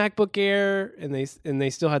old MacBook Air and they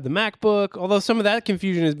still had the MacBook, although some of that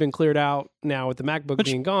confusion has been cleared out now with the MacBook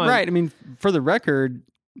being gone. Right. I mean, for the record,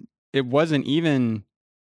 it wasn't even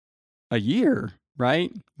a year,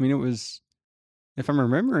 right? I mean, it was, if I'm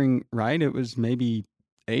remembering right, it was maybe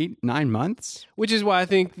 8-9 months. Which is why I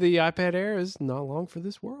think the iPad Air is not long for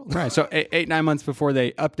this world. Right. So 8-9 months before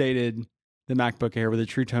they updated the MacBook Air with a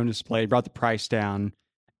True Tone display, brought the price down,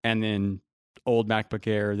 and then old MacBook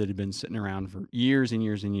Air that had been sitting around for years and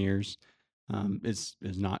years and years is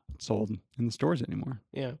not sold in the stores anymore.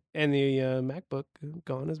 Yeah, and the MacBook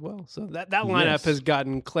gone as well. So that lineup has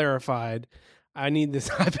gotten clarified. I need this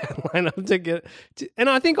iPad lineup to get to,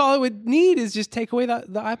 and I think all it would need is just take away the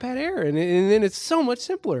iPad Air, and then it's so much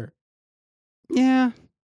simpler. Yeah,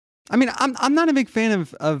 I mean, I'm not a big fan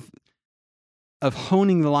of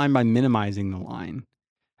honing the line by minimizing the line.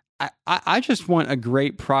 I just want a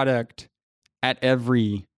great product at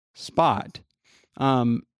every spot.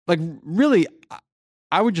 Like really,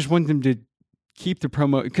 I would just want them to keep the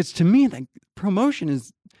promo, because to me, like promotion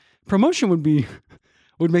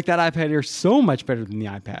would make that iPad Air so much better than the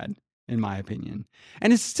iPad, in my opinion.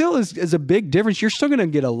 And it still is a big difference. You're still going to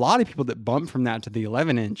get a lot of people that bump from that to the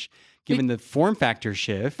 11-inch, given the form factor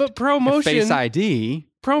shift. But ProMotion, Face ID.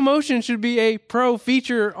 ProMotion should be a Pro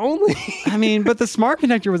feature only. I mean, but the Smart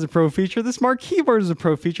Connector was a Pro feature. The Smart Keyboard is a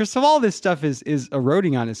Pro feature. So all this stuff is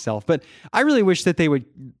eroding on itself. But I really wish that they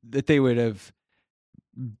would have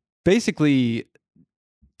basically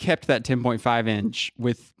kept that 10.5 inch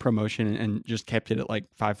with ProMotion and just kept it at like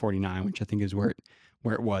 $549, which I think is where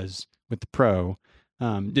it was with the Pro.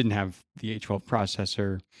 Didn't have the A12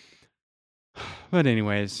 processor. But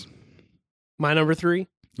anyways, My number 3.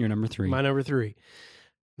 Your number 3. My number 3.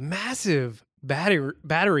 Massive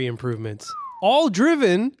battery improvements, all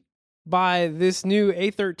driven by this new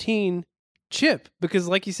A13 chip. Because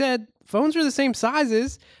like you said, phones are the same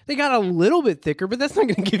sizes. They got a little bit thicker, but that's not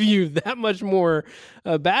going to give you that much more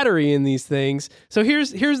battery in these things. So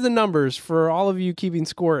here's the numbers for all of you keeping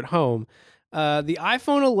score at home. The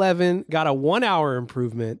iPhone 11 got a 1 hour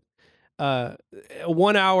improvement. A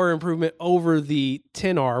 1 hour improvement over the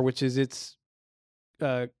 10R, which is its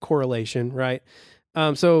correlation, right?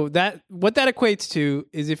 So what that equates to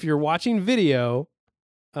is if you're watching video,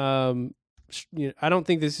 I don't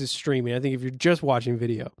think this is streaming. I think if you're just watching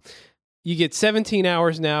video, you get 17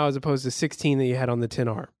 hours now as opposed to 16 that you had on the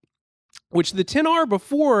 10R, which the 10R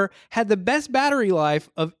before had the best battery life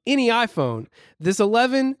of any iPhone. This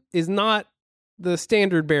 11 is not the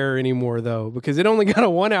standard bearer anymore, though, because it only got a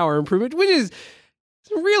 1 hour improvement, which is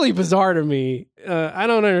really bizarre to me. I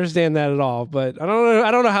don't understand that at all, but I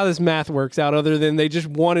don't know how this math works out other than they just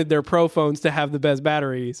wanted their Pro phones to have the best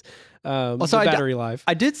batteries, battery life.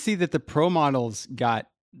 I did see that the Pro models got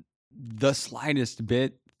the slightest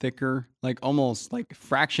bit thicker, like almost like a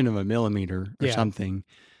fraction of a millimeter or something.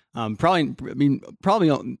 Perhaps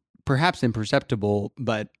imperceptible,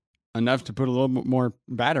 but enough to put a little bit more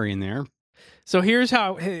battery in there. So here's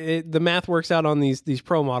how the math works out on these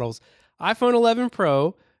Pro models. iPhone 11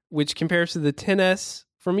 Pro, which compares to the 10s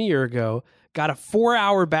from a year ago, got a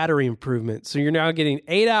 4-hour battery improvement. So you're now getting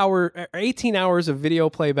 18 hours of video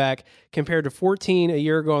playback compared to 14 a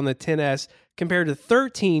year ago on the 10s, compared to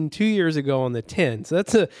 13 2 years ago on the 10.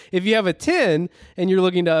 So if you have a 10 and you're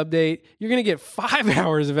looking to update, you're going to get 5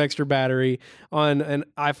 hours of extra battery on an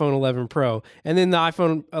iPhone 11 Pro. And then the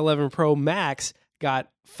iPhone 11 Pro Max got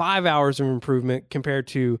 5 hours of improvement compared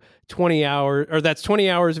to 20 hours, or that's 20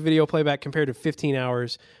 hours of video playback compared to 15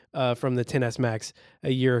 hours from the 10s Max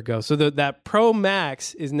a year ago. So that Pro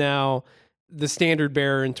Max is now the standard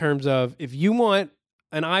bearer in terms of if you want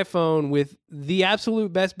an iPhone with the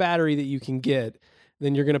absolute best battery that you can get,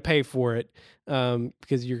 then you're going to pay for it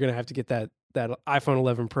because you're going to have to get that iPhone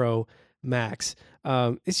 11 Pro Max.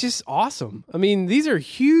 It's just awesome. I mean, these are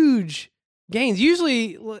huge gains.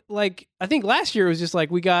 Usually, like, I think last year it was just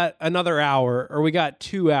like we got another hour or we got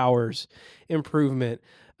 2 hours improvement.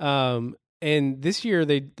 And this year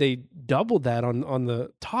they doubled that on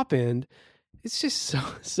the top end. It's just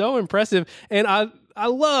so impressive. And I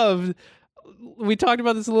loved, we talked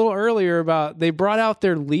about this a little earlier about they brought out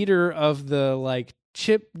their leader of the like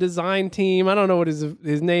chip design team. I don't know what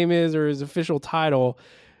his name is or his official title,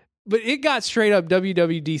 but it got straight up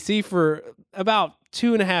WWDC for about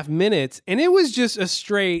 2.5 minutes. And it was just a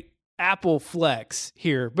straight Apple flex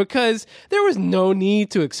here because there was no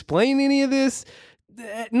need to explain any of this.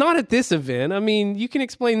 Not at this event. I mean, you can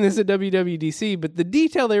explain this at WWDC, but the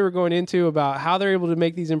detail they were going into about how they're able to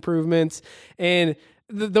make these improvements and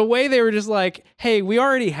the way they were just like, hey, we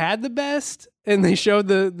already had the best, and they showed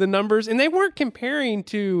the numbers, and they weren't comparing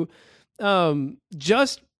to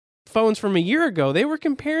just phones from a year ago. They were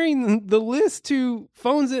comparing the list to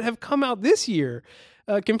phones that have come out this year,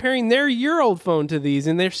 comparing their year-old phone to these,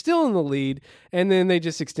 and they're still in the lead, and then they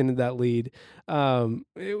just extended that lead.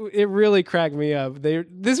 It really cracked me up.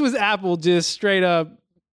 This was Apple just straight up,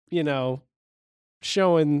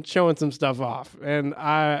 showing some stuff off, and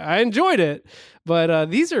I enjoyed it. But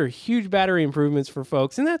these are huge battery improvements for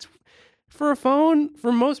folks, and that's for a phone.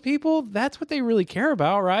 For most people, that's what they really care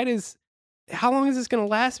about, right? Is how long is this going to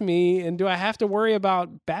last me, and do I have to worry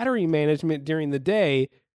about battery management during the day?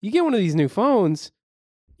 You get one of these new phones,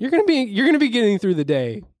 you're going to be getting through the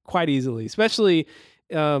day quite easily, especially.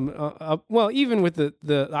 Even with the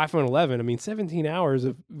iPhone 11, I mean, 17 hours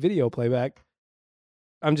of video playback.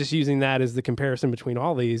 I'm just using that as the comparison between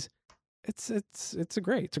all these. It's a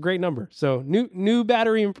great number. So new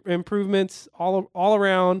battery improvements all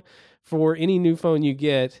around for any new phone you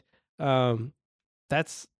get.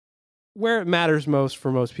 That's where it matters most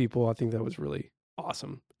for most people. I think that was really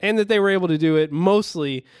awesome, and that they were able to do it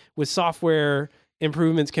mostly with software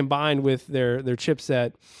improvements combined with their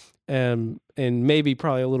chipset. And maybe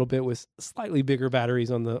probably a little bit with slightly bigger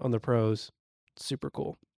batteries on the Pros. Super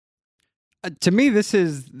cool. To me,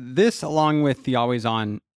 this along with the always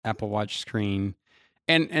on Apple Watch screen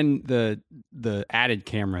and the added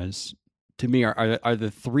cameras, to me are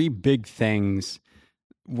the three big things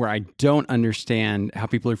where I don't understand how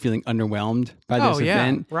people are feeling underwhelmed by this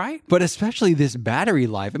event. Right? But especially this battery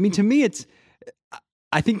life. I mean, to me,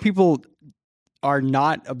 I think people are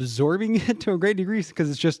not absorbing it to a great degree because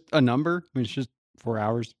it's just a number. I mean, it's just 4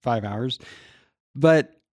 hours, 5 hours.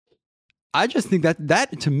 But I just think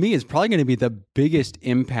that to me is probably going to be the biggest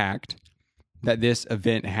impact that this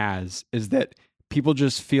event has, is that people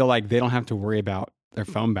just feel like they don't have to worry about their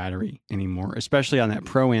phone battery anymore, especially on that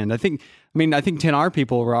Pro end. I think 10R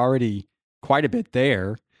people were already quite a bit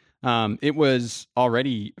there. It was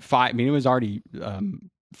already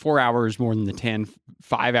 4 hours more than the 10,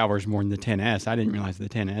 5 hours more than the 10S. I didn't realize the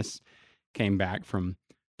 10S came back from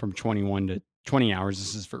 21 to 20 hours.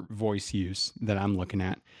 This is for voice use that I'm looking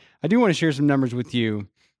at. I do want to share some numbers with you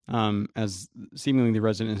as seemingly the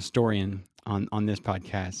resident historian on this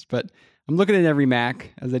podcast, but I'm looking at every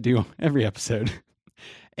Mac as I do every episode.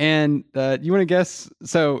 And you want to guess?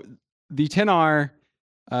 So the 10R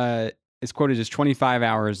is quoted as 25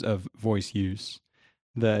 hours of voice use.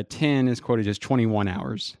 The 10 is quoted as 21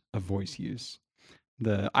 hours of voice use.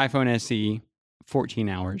 The iPhone SE, 14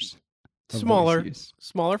 hours. Of voice use.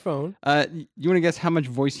 Smaller phone. You want to guess how much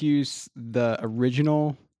voice use the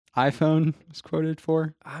original iPhone was quoted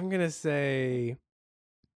for? I'm going to say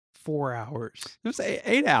 4 hours. It was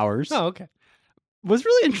 8 hours. Oh, okay. What's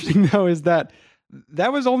really interesting, though, is that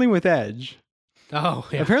was only with Edge. Oh,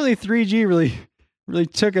 yeah. Apparently 3G really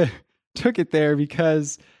took it there,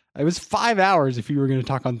 because it was 5 hours if you were going to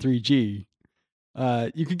talk on 3G.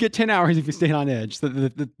 You could get 10 hours if you stayed on Edge.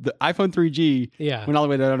 The iPhone 3G went all the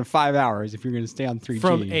way down to 5 hours if you're going to stay on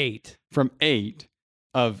 3G. From 8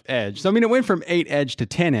 of Edge. So, I mean, it went from 8 Edge to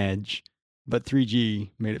 10 Edge, but 3G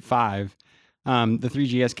made it 5. The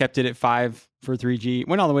 3GS kept it at 5 for 3G.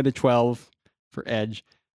 Went all the way to 12 for Edge.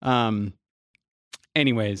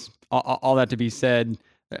 Anyways, all that to be said,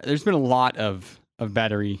 there's been a lot of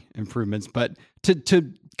battery improvements, but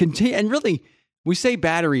to continue, and really, we say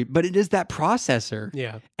battery, but it is that processor.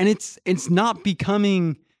 Yeah. And it's not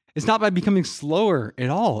by becoming slower at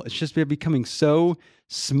all. It's just by becoming so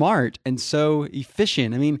smart and so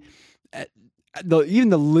efficient. I mean, even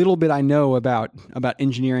the little bit I know about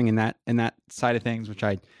engineering and that side of things, which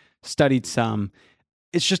I studied some,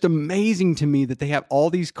 it's just amazing to me that they have all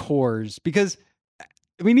these cores, because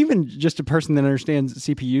I mean, even just a person that understands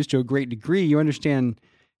CPUs to a great degree, you understand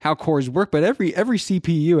how cores work, but every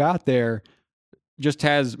CPU out there just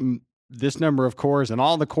has this number of cores, and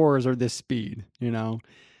all the cores are this speed, and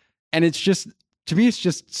it's just, to me, it's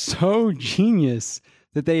just so genius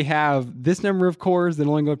that they have this number of cores that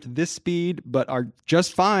only go up to this speed, but are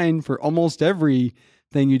just fine for almost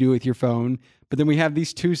everything you do with your phone. But then we have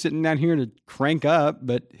these two sitting down here to crank up,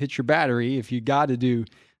 but hit your battery if you got to do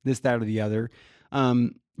this, that, or the other.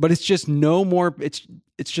 But it's just no more. It's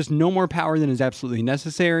just no more power than is absolutely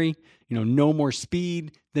necessary. No more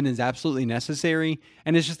speed than is absolutely necessary.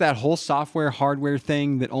 And it's just that whole software, hardware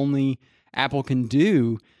thing that only Apple can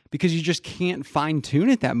do, because you just can't fine tune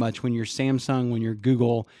it that much when you're Samsung, when you're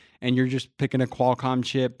Google, and you're just picking a Qualcomm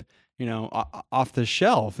chip, off the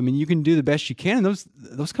shelf. I mean, you can do the best you can.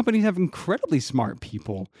 Those companies have incredibly smart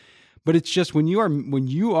people, but it's just when you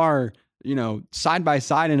are side by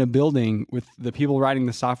side in a building with the people writing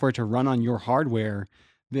the software to run on your hardware,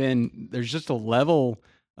 then there's just a level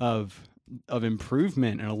of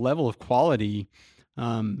improvement and a level of quality,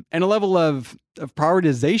 and a level of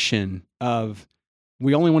prioritization of,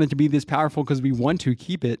 we only want it to be this powerful because we want to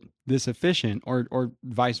keep it this efficient, or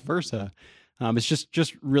vice versa. It's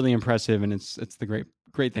just really impressive, and it's the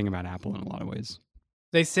great thing about Apple in a lot of ways.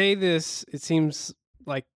 They say this, it seems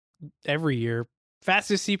like every year,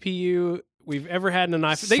 fastest CPU we've ever had in an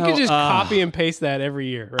iPhone. They could just copy and paste that every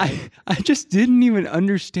year, right? I just didn't even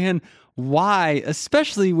understand why,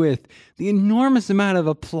 especially with the enormous amount of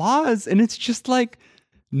applause. And it's just like,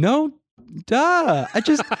 no, duh. I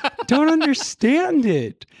just don't understand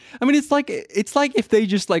it. I mean, it's like if they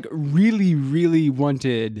just like really, really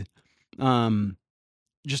wanted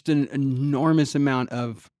just an enormous amount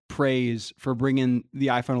of praise for bringing the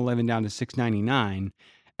iPhone 11 down to $699,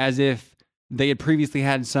 as if they had previously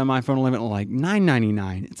had some iPhone 11 at like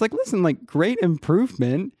 $999. It's like, listen, like, great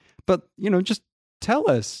improvement, but just tell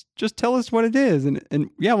us what it is, and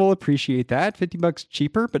yeah, we'll appreciate that. $50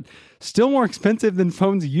 cheaper, but still more expensive than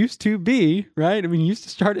phones used to be, right? I mean, used to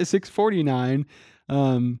start at $649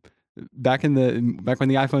 back when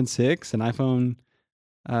the iPhone 6 and iPhone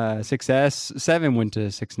 6S 7 went to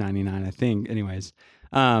 $699, I think. Anyways,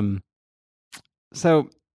 so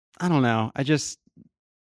I don't know. I just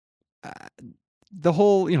the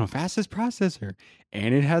whole, fastest processor,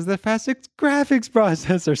 and it has the fastest graphics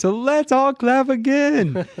processor. So let's all clap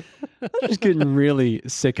again. I'm just getting really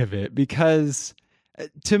sick of it, because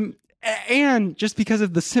just because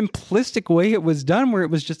of the simplistic way it was done, where it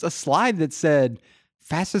was just a slide that said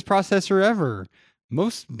fastest processor ever,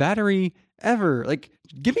 most battery ever. Like,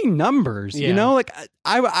 give me numbers, like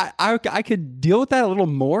I could deal with that a little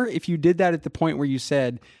more if you did that at the point where you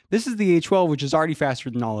said, this is the A12, which is already faster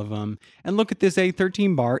than all of them, and look at this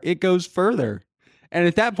A13 bar, it goes further. And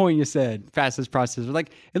at that point you said fastest processor.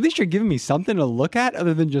 Like, at least you're giving me something to look at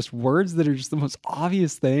other than just words that are just the most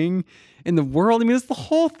obvious thing in the world. I mean, it's the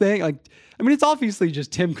whole thing. Like, I mean, it's obviously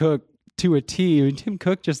just Tim Cook to a T. I mean, Tim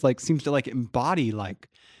Cook just like seems to like embody, like,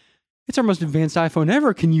 it's our most advanced iPhone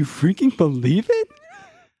ever. Can you freaking believe it?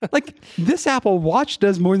 Like, this Apple Watch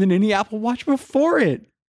does more than any Apple Watch before it.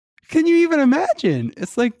 Can you even imagine?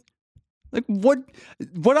 It's like what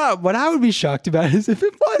I would be shocked about is if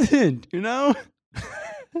it wasn't,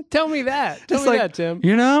 Tell me that. Tell me that, Tim.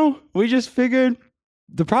 We just figured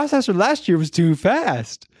the processor last year was too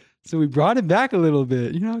fast. So we brought it back a little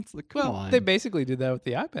bit. It's like, come Well, on. they basically did that with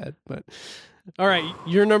the iPad. But all right,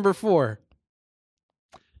 you're number 4.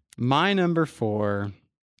 My number 4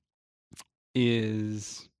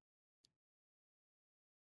 is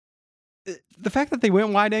the fact that they went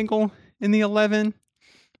wide angle in the 11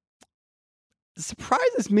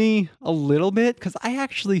 surprises me a little bit, because I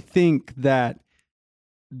actually think that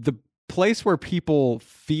the place where people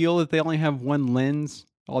feel that they only have one lens,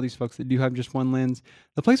 all these folks that do have just one lens,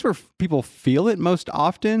 the place where people feel it most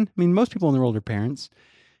often, I mean, most people in their older parents,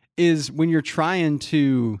 is when you're trying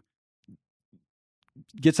to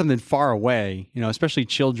get something far away, especially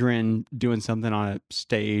children doing something on a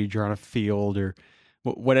stage or on a field or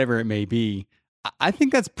whatever it may be. I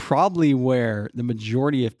think that's probably where the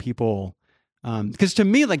majority of people, because to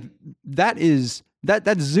me, like that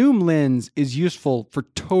zoom lens is useful for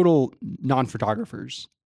total non-photographers,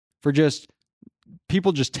 for just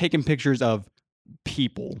people just taking pictures of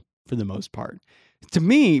people for the most part. To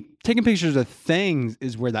me, taking pictures of things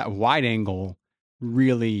is where that wide angle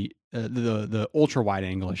really, the ultra wide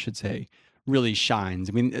angle, I should say, really shines.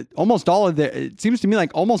 I mean, it seems to me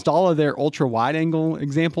like almost all of their ultra wide angle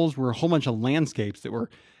examples were a whole bunch of landscapes that were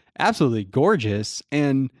absolutely gorgeous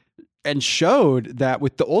and showed that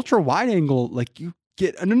with the ultra wide angle, like you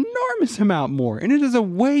get an enormous amount more, and it is a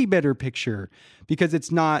way better picture because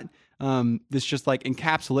it's not this just like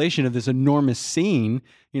encapsulation of this enormous scene.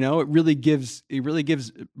 It really gives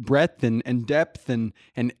breadth and depth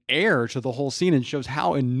and air to the whole scene, and shows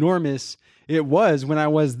how enormous it was when I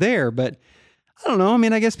was there. But I don't know. I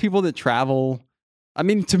mean, I guess people that travel, I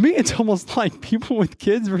mean, to me, it's almost like people with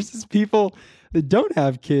kids versus people that don't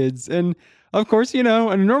have kids. And of course, an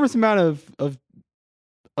enormous amount of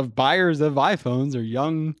buyers of iPhones are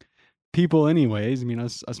young people anyways. I mean,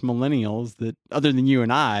 us millennials that, other than you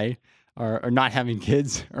and I, are not having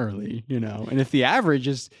kids early, and if the average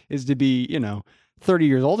is to be, 30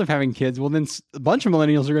 years old of having kids, well, then a bunch of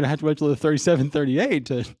millennials are going to have to wait till they're 37, 38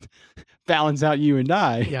 to balance out you and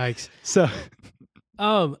I. Yikes. So,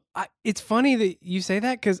 it's funny that you say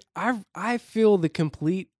that, because I feel the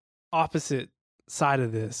complete opposite side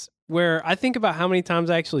of this, where I think about how many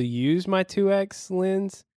times I actually use my 2X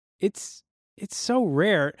lens. It's so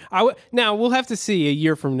rare. Now we'll have to see a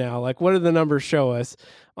year from now, like what do the numbers show us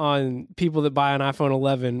on people that buy an iPhone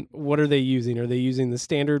 11? What are they using? Are they using the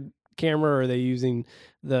standard camera, or are they using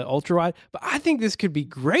the ultra wide? But I think this could be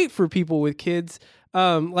great for people with kids.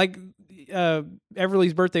 Like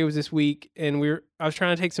Everly's birthday was this week, and I was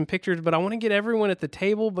trying to take some pictures, but I want to get everyone at the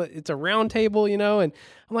table, but it's a round table, and I'm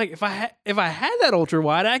like, if I had that ultra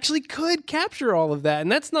wide, I actually could capture all of that.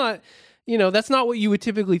 And that's not, that's not what you would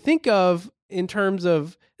typically think of in terms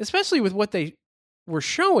of, especially with what they were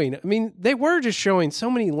showing. I mean, they were just showing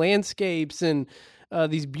so many landscapes and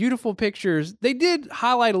these beautiful pictures. They did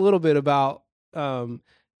highlight a little bit about,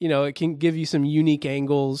 it can give you some unique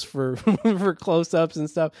angles for for close-ups and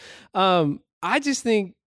stuff. I just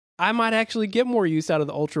think I might actually get more use out of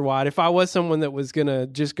the ultra wide if I was someone that was gonna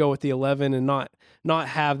just go with the 11 and not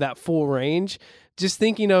have that full range. Just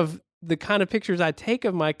thinking of the kind of pictures I take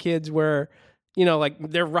of my kids where, like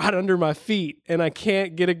they're right under my feet and I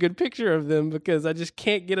can't get a good picture of them because I just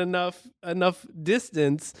can't get enough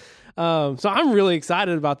distance. So I'm really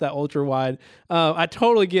excited about that ultra wide. I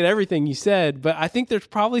totally get everything you said, but I think there's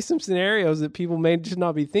probably some scenarios that people may just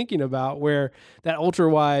not be thinking about where that ultra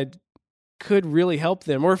wide could really help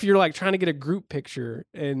them. Or if you're like trying to get a group picture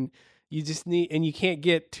and you just and you can't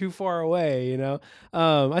get too far away,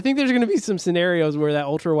 I think there's going to be some scenarios where that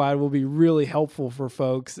ultra wide will be really helpful for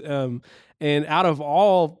folks. And out of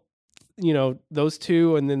all, those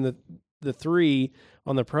two, and then the three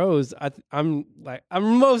on the pros, I'm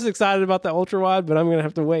most excited about the ultra wide, but I'm gonna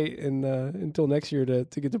have to wait until next year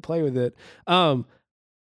to get to play with it.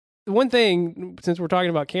 One thing, since we're talking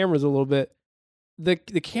about cameras a little bit, the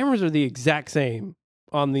cameras are the exact same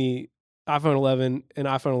on the iPhone 11 and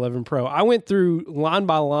iPhone 11 Pro. I went through line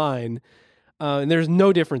by line, and there's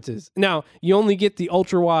no differences. Now you only get the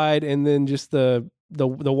ultra wide and then just the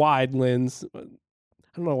wide lens. I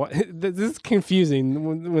don't know why this is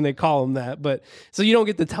confusing when they call them that, but so you don't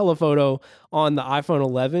get the telephoto on the iPhone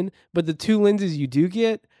 11, but the two lenses you do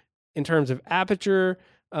get in terms of aperture,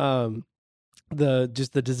 the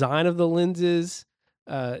design of the lenses,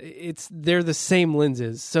 they're the same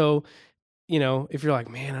lenses. So, if you're like,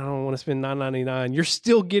 man, I don't want to spend $9.99, you're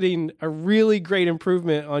still getting a really great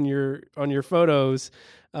improvement on your photos,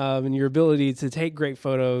 and your ability to take great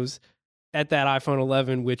photos at that iPhone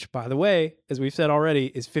 11, which, by the way, as we've said already,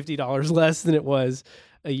 is $50 less than it was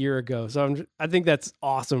a year ago. So I think that's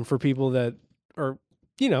awesome for people that are,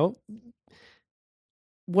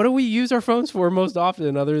 what do we use our phones for most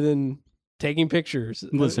often other than taking pictures?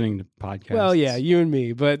 Listening to podcasts. Well, yeah, you and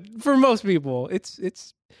me, but for most people,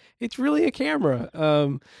 it's really a camera.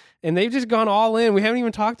 And they've just gone all in. We haven't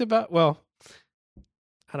even talked about, well,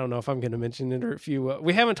 I don't know if I'm going to mention it or if you,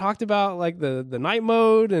 we haven't talked about like the night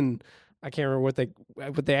mode, and I can't remember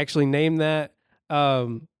what they actually named that.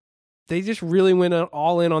 They just really went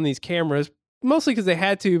all in on these cameras, mostly because they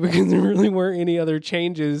had to, because there really weren't any other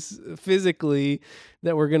changes physically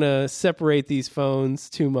that were going to separate these phones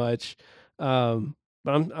too much. But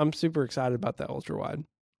I'm super excited about that ultra wide.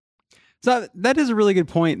 So that is a really good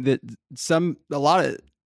point, that some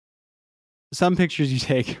pictures you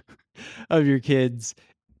take of your kids,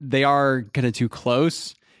 they are kind of too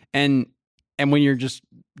close. And when you're just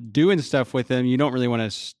doing stuff with them, you don't really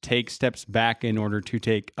want to take steps back in order to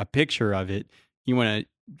take a picture of it. You want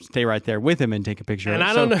to stay right there with them and take a picture and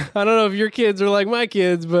of it. I don't know if your kids are like my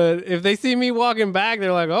kids, but if they see me walking back,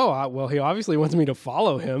 they're like, oh, well, he obviously wants me to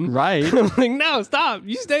follow him. Right. I'm like, no, stop.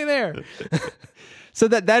 You stay there. So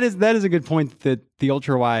that is a good point, that the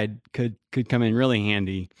ultra wide could come in really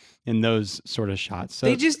handy in those sort of shots. So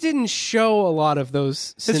they just didn't show a lot of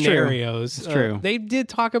those scenarios. It's true. They did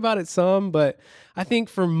talk about it some, but I think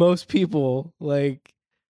for most people, like,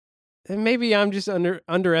 and maybe I'm just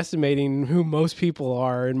underestimating who most people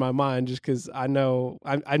are in my mind, just because I know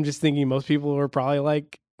I'm just thinking most people are probably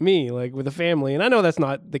like me, like with a family, and I know that's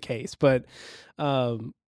not the case, but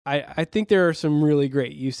I think there are some really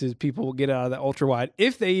great uses people will get out of the ultra wide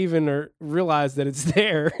if they even realize that it's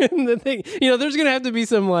there. And the thing, there's going to have to be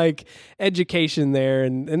some like education there,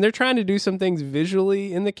 and they're trying to do some things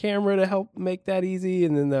visually in the camera to help make that easy.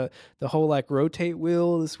 And then the whole like rotate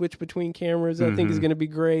wheel, the switch between cameras, I think is going to be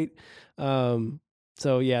great.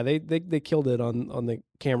 So yeah, they killed it on the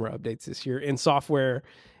camera updates this year in software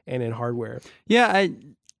and in hardware. Yeah,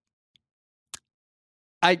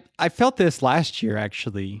 I felt this last year,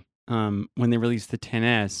 actually, when they released the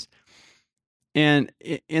XS, and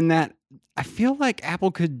in that I feel like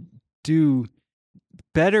Apple could do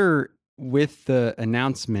better with the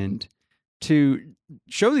announcement to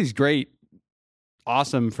show these great,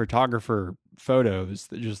 awesome photographer photos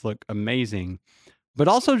that just look amazing, but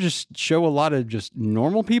also just show a lot of just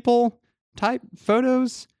normal people type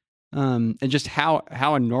photos. And just how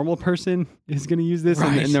a normal person is going to use this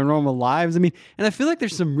in their normal lives. I mean, and I feel like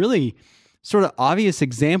there's some really sort of obvious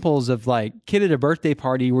examples of like kid at a birthday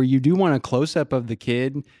party where you do want a close up of the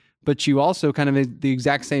kid, but you also kind of at the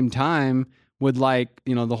exact same time would like,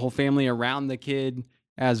 the whole family around the kid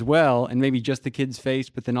as well, and maybe just the kid's face,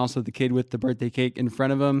 but then also the kid with the birthday cake in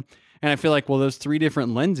front of him. And I feel like, well, those three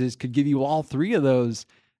different lenses could give you all three of those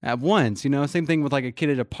at once. Same thing with like a kid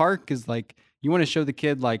at a park, is like you want to show the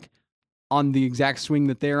kid like on the exact swing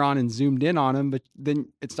that they're on and zoomed in on them, but then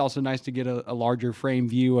it's also nice to get a larger frame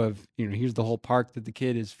view of, here's the whole park that the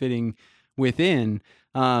kid is fitting within.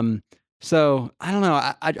 So I don't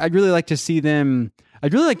know. I'd really like to see them.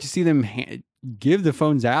 I'd really like to see them give the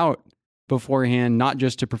phones out beforehand, not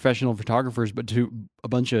just to professional photographers, but to a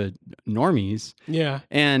bunch of normies. Yeah,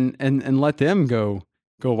 and let them go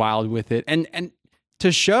wild with it, and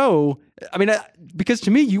to show. I mean, because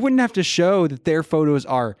to me, you wouldn't have to show that their photos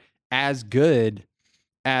are as good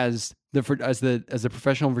as the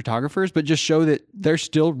professional photographers, but just show that they're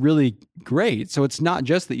still really great. So it's not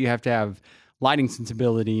just that you have to have lighting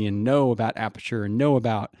sensibility and know about aperture and know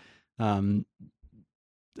about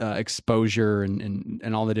exposure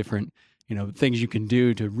and all the different things you can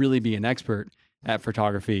do to really be an expert at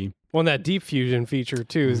photography. Well, and that deep fusion feature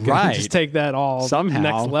too is going to just take that all somehow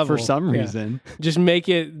next level for some reason. Just make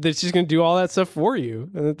it. That's just going to do all that stuff for you.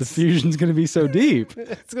 The fusion's going to be so deep.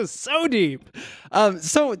 It's so deep.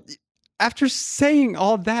 So after saying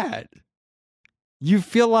all that, you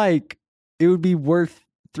feel like it would be worth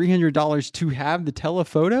 $300 to have the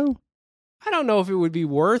telephoto? I don't know if it would be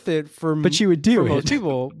worth it but you would do for it. most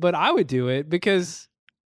people, but I would do it because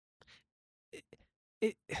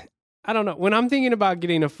I don't know. When I'm thinking about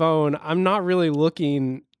getting a phone, I'm not really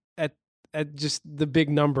looking at just the big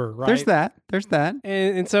number, right? There's that.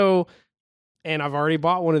 And so, and I've already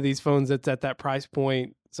bought one of these phones that's at that price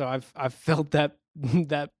point, so I've felt that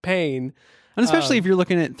pain. And especially if you're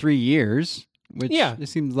looking at 3 years, which it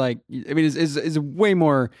seems like, I mean, is way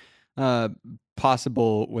more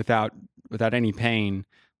possible without any pain,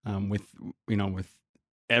 with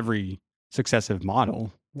every successive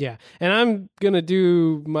model. Yeah. And I'm going to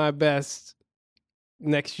do my best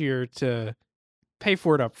next year to pay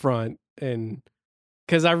for it up front, and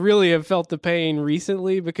because I really have felt the pain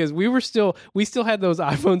recently, because we still had those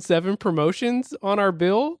iPhone 7 promotions on our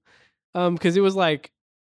bill, because it was like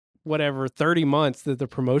whatever 30 months that the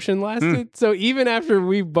promotion lasted. So even after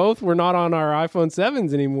we both were not on our iPhone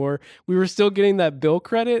 7s anymore, we were still getting that bill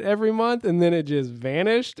credit every month, and then it just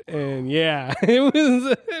vanished. And yeah,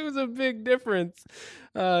 it was a big difference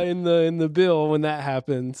in the bill when that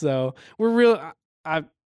happened. So we're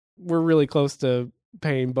really close to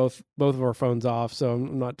paying both of our phones off, so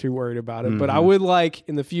I'm not too worried about it. But I would like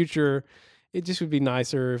in the future, it just would be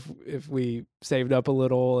nicer if we saved up a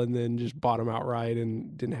little and then just bought them outright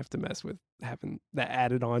and didn't have to mess with having that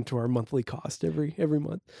added on to our monthly cost every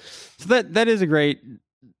month. So that is a great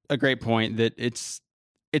point, that it's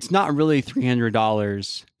not really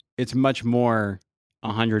 $300. It's much more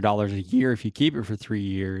 $100 a year if you keep it for 3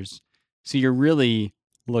 years. So you're really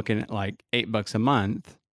looking at like $8 a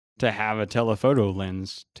month to have a telephoto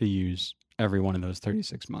lens to use every one of those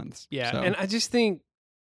 36 months. Yeah, so. And I just think,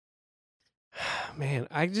 man,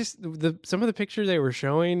 some of the pictures they were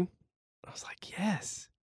showing, I was like, yes,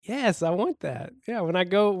 I want that. Yeah, when I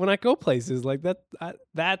go places like that,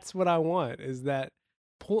 that's what I want, is that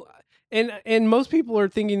pull. And most people are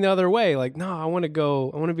thinking the other way, like, no, I want to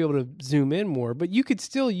be able to zoom in more, but you could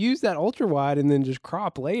still use that ultra wide and then just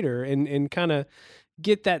crop later and kind of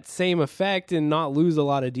get that same effect and not lose a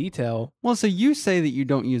lot of detail. Well, so you say that you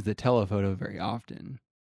don't use the telephoto very often,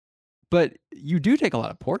 but you do take a lot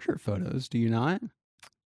of portrait photos, do you not?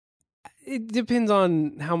 It depends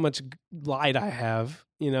on how much light I have,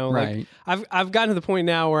 Right. Like I've gotten to the point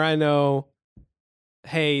now where I know,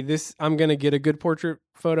 hey, I'm going to get a good portrait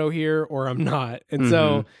photo here or I'm not. And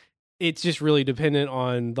so it's just really dependent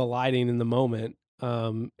on the lighting in the moment.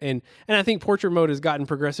 And I think portrait mode has gotten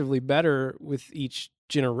progressively better with each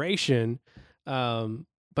generation. But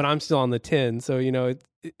I'm still on the 10. So,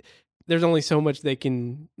 there's only so much that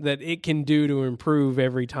it can do to improve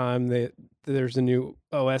every time that there's a new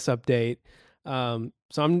OS update. So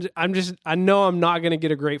I know I'm not going to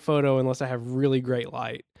get a great photo unless I have really great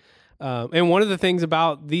light. And one of the things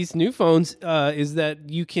about these new phones is that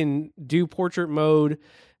you can do portrait mode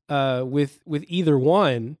with either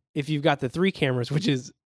one if you've got the 3 cameras, which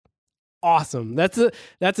is awesome. That's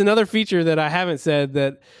another feature that I haven't said,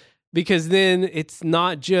 that because then it's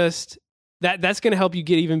not just that's going to help you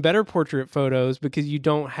get even better portrait photos, because you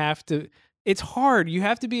don't have to. It's hard. You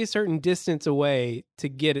have to be a certain distance away to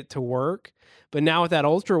get it to work. But now with that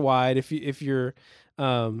ultra wide, if you're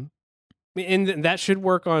and that should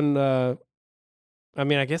work on.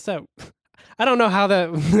 I guess that. I don't know how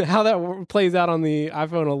that plays out on the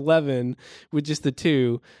iPhone 11 with just the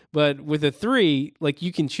 2, but with the 3, like,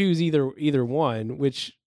 you can choose either one,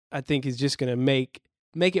 which I think is just going to make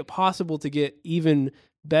it possible to get even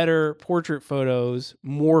better portrait photos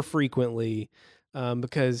more frequently,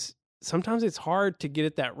 because sometimes it's hard to get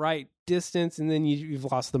at that right distance, and then you've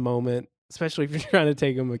lost the moment, especially if you're trying to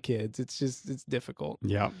take them with kids. It's difficult.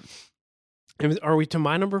 Yeah. Are we to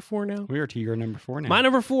my number 4 now? We are to your number 4 now. My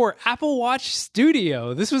number 4, Apple Watch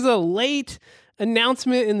Studio. This was a late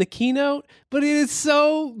announcement in the keynote, but it is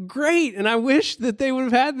so great. And I wish that they would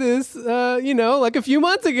have had this, like a few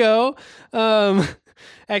months ago.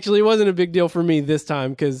 Actually, it wasn't a big deal for me this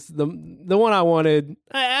time, because the one I wanted,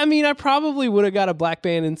 I probably would have got a black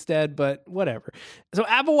band instead, but whatever. So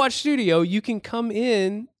Apple Watch Studio, you can come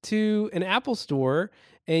in to an Apple store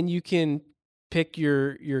and you can pick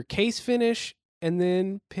your case finish and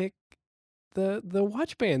then pick the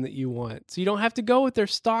watch band that you want. So you don't have to go with their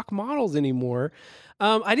stock models anymore.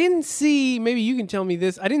 I didn't see, maybe you can tell me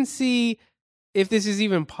this, I didn't see if this is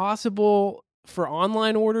even possible for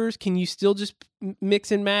online orders. Can you still just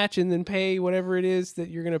mix and match and then pay whatever it is that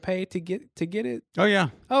you're going to pay to get it? Oh,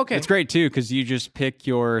 yeah. Okay. It's great, too, because you just pick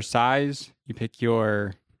your size, you pick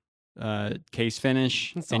your case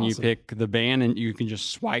finish, That's and awesome. you pick the band, and you can just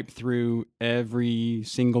swipe through every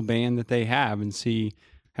single band that they have and see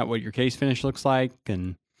what your case finish looks like.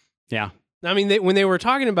 And yeah. When they were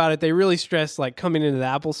talking about it, they really stressed like coming into the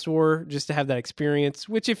Apple store just to have that experience,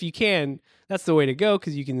 which if you can, that's the way to go,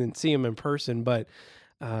 because you can then see them in person. But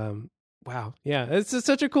wow. Yeah, it's just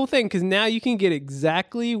such a cool thing, because now you can get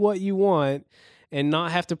exactly what you want and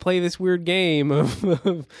not have to play this weird game of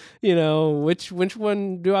which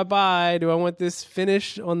one do I buy? Do I want this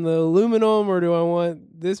finish on the aluminum, or do I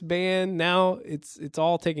want this band? Now it's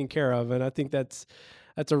all taken care of, and I think that's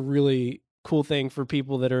a really cool thing for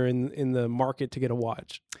people that are in the market to get a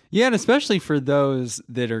watch. Yeah, and especially for those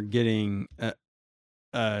that are getting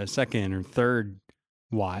a second or third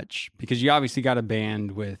watch, because you obviously got a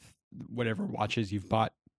band with whatever watches you've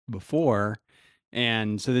bought before.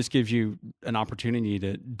 And so this gives you an opportunity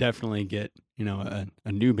to definitely get,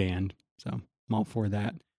 a new band. So I'm all for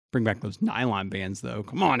that. Bring back those nylon bands, though.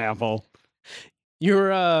 Come on, Apple.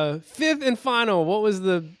 Your fifth and final. What was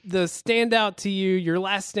the standout to you? Your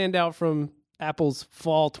last standout from Apple's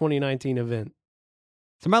fall 2019 event.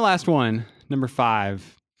 So my last one, number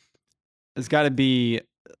 5, has got to be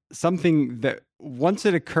something that once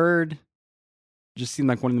it occurred, just seemed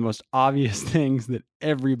like one of the most obvious things that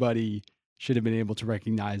everybody should have been able to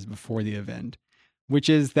recognize before the event, which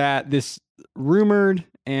is that this rumored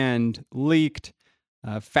and leaked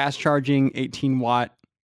fast charging 18-watt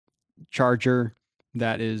charger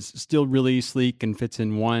that is still really sleek and fits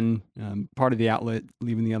in one part of the outlet,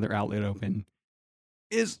 leaving the other outlet open,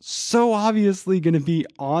 is so obviously going to be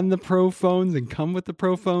on the Pro phones and come with the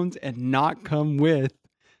Pro phones and not come with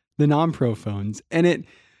the non-Pro phones. And it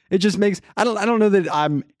just makes, I don't know that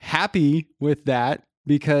I'm happy with that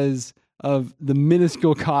because of the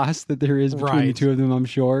minuscule cost that there is between the two of them, I'm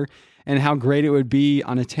sure, and how great it would be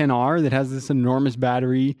on a 10R that has this enormous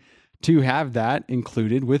battery to have that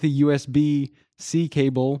included with a USB-C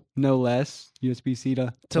cable, no less, USB-C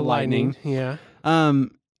to Lightning. Yeah.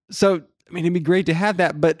 So, I mean, it'd be great to have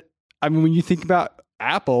that, but I mean, when you think about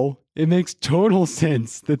Apple, it makes total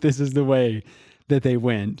sense that this is the way that they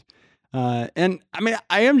went. And I mean,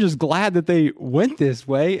 I am just glad that they went this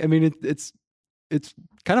way. I mean, it's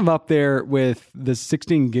kind of up there with the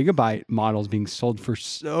 16 gigabyte models being sold for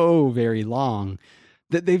so very long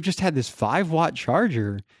that they've just had this 5-watt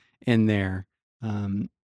charger in there.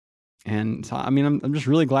 And so, I mean, I'm just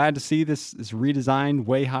really glad to see this redesigned,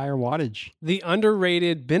 way higher wattage. The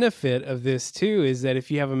underrated benefit of this too is that if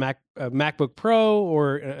you have a MacBook Pro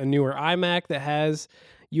or a newer iMac that has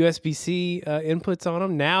USB-C inputs on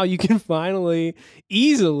them, now you can finally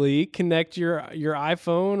easily connect your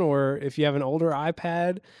iPhone, or if you have an older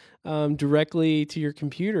iPad, directly to your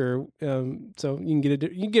computer. So you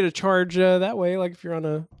can get a charge that way, like if you're on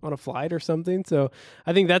a flight or something. So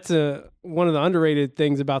I think that's one of the underrated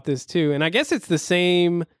things about this too. And I guess it's the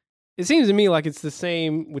same. It seems to me like it's the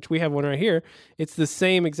same, which we have one right here. It's the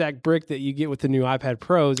same exact brick that you get with the new iPad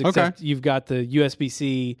Pros, except you've got the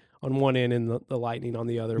USB-C on one end and the Lightning on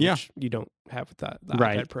the other, which you don't have with the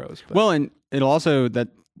iPad Pros. But. Well, and it'll also, that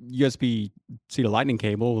USB-C to Lightning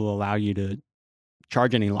cable will allow you to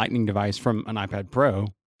charge any Lightning device from an iPad Pro.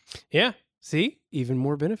 Yeah. See? Even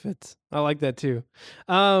more benefits. I like that too.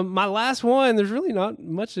 My last one, there's really not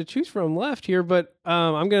much to choose from left here, but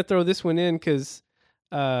I'm going to throw this one in because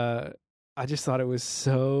I just thought it was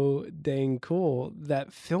so dang cool.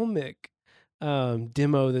 That Filmic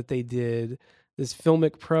demo that they did, this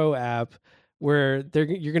Filmic Pro app, where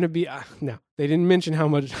you're going to be, no, they didn't mention how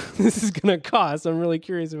much this is going to cost. I'm really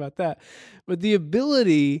curious about that. But the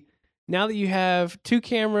ability, now that you have 2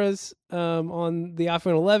 cameras on the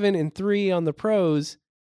iPhone 11 and 3 on the Pros,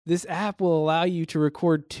 this app will allow you to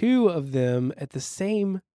record 2 of them at the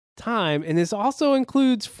same time. And this also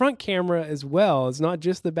includes front camera as well. It's not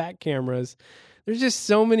just the back cameras. There's just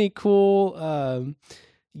so many cool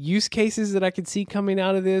use cases that I could see coming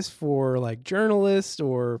out of this for like journalists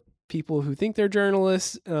or people who think they're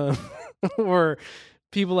journalists, or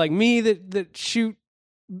people like me that shoot,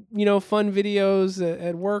 fun videos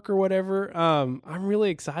at work or whatever. I'm really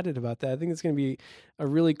excited about that. I think it's going to be a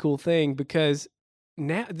really cool thing because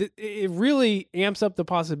now it really amps up the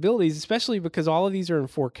possibilities, especially because all of these are in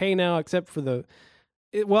 4K now, except for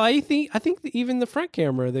I think even the front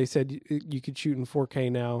camera, they said you could shoot in 4K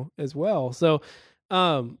now as well. So,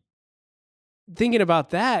 thinking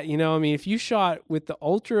about that, if you shot with the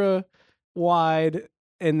ultra wide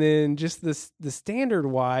and then just the standard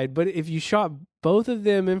wide, but if you shot both of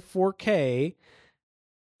them in 4K,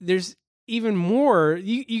 there's even more.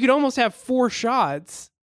 You could almost have 4 shots,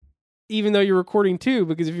 even though you're recording 2,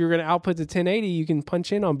 because if you're going to output to 1080, you can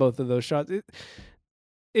punch in on both of those shots. It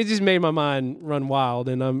just made my mind run wild,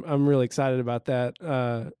 and I'm really excited about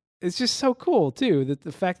that. It's just so cool too, that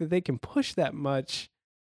the fact that they can push that much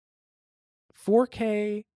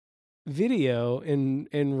 4K video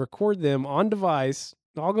and record them on device.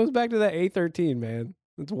 It all goes back to that A13, man.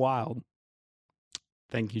 It's wild.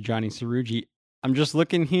 Thank you, Johnny Sarugi. I'm just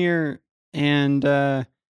looking here, and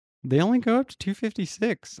they only go up to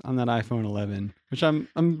 256 on that iPhone 11, which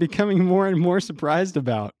I'm becoming more and more surprised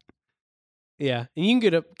about. Yeah, and you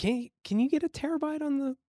can get can you get a terabyte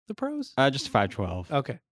on the Pros? Just a 512.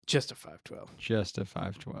 Okay, just a 512. Just a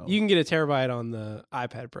 512. You can get a terabyte on the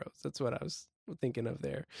iPad Pros. That's what I was thinking of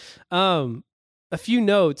there. A few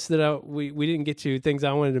notes that we didn't get to, things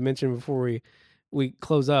I wanted to mention before we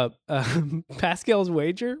close up. Pascal's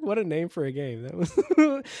Wager, what a name for a game that was.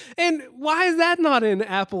 And why is that not in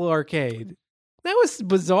Apple Arcade? That was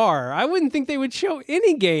bizarre. I wouldn't think they would show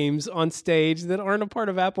any games on stage that aren't a part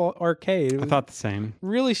of Apple Arcade. I thought the same.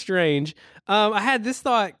 Really strange. I had this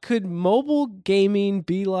thought: could mobile gaming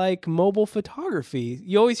be like mobile photography?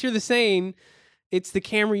 You always hear the saying, "It's the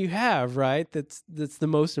camera you have, right? That's the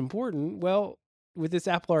most important." Well, with this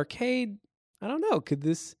Apple Arcade, I don't know. Could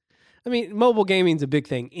this? I mean, mobile gaming's a big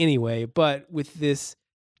thing anyway, but with this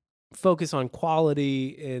focus on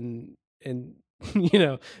quality and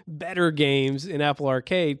better games in Apple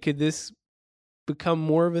Arcade, could this become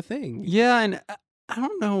more of a thing? Yeah, and I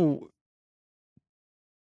don't know.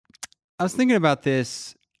 I was thinking about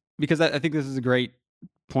this because I think this is a great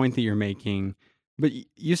point that you're making. But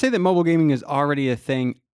you say that mobile gaming is already a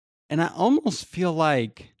thing, and I almost feel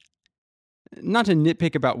like, not to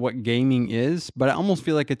nitpick about what gaming is, but I almost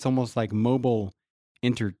feel like it's almost like mobile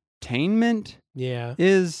entertainment Yeah.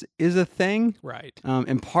 is a thing. Right.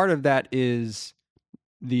 And part of that is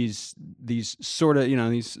these sort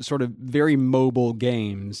of very mobile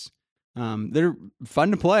games that are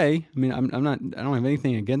fun to play. I mean, I don't have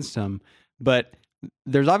anything against them, but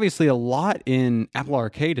there's obviously a lot in Apple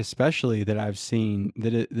Arcade, especially, that I've seen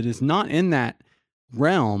that is not in that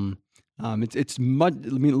realm. It's much. I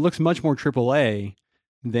mean, it looks much more AAA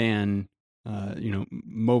than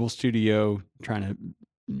mobile studio trying to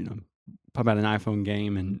pump out an iPhone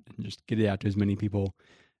game and just get it out to as many people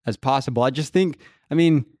as possible. I just think, I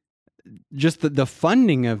mean, just the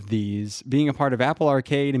funding of these, being a part of Apple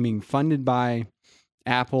Arcade and being funded by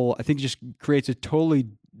Apple, I think just creates a totally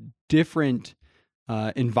different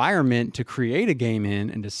environment to create a game in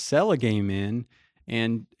and to sell a game in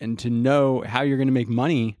and to know how you're going to make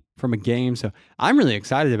money from a game. So I'm really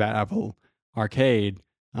excited about Apple Arcade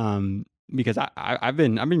because I've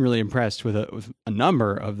been really impressed with a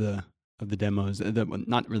number of the demos,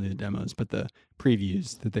 not really the demos, but the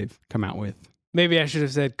previews that they've come out with. Maybe I should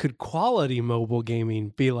have said, could quality mobile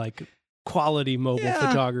gaming be like quality mobile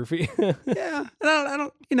photography? Yeah. And I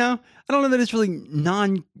don't know that it's really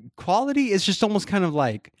non-quality. It's just almost kind of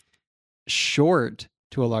like short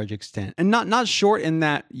to a large extent. And not short in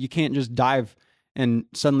that you can't just dive and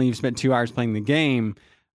suddenly you've spent 2 hours playing the game,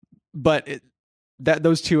 but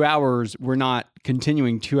those 2 hours were not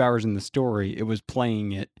continuing 2 hours in the story. It was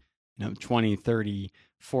playing it 20, 30,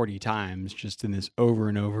 40 times just in this over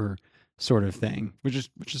and over sort of thing, which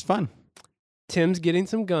is fun. Tim's getting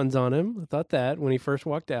some guns on him. I thought that when he first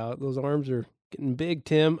walked out. Those arms are getting big,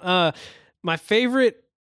 Tim. My favorite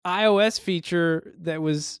iOS feature that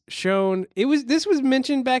was shown, this was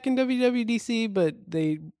mentioned back in WWDC, but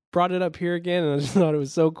they brought it up here again, and I just thought it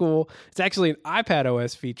was so cool. It's actually an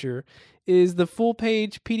iPadOS feature, is the full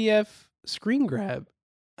page PDF screen grab.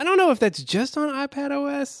 I don't know if that's just on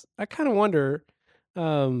iPadOS. I kind of wonder,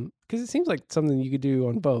 because it seems like something you could do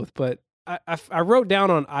on both, but I wrote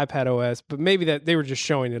down on iPadOS, but maybe that they were just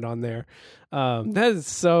showing it on there. That is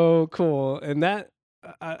so cool, and that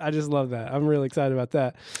I just love that. I'm really excited about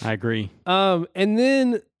that. I agree. And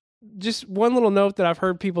then just one little note that I've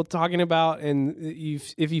heard people talking about, and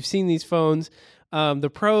if you've seen these phones,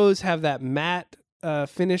 the Pros have that matte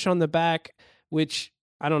finish on the back, which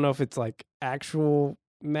I don't know if it's like actual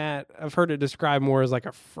matte. I've heard it described more as like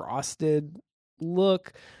a frosted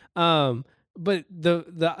look. But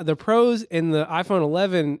the Pros and the iPhone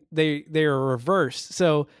 11, they are reversed.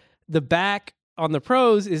 So the back on the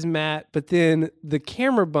Pros is matte, but then the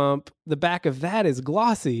camera bump, the back of that is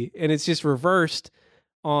glossy, and it's just reversed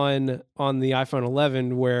on the iPhone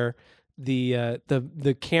 11, where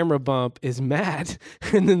the camera bump is matte,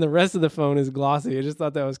 and then the rest of the phone is glossy. I just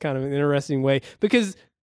thought that was kind of an interesting way, because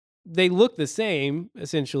they look the same,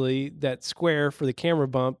 essentially, that square for the camera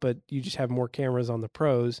bump, but you just have more cameras on the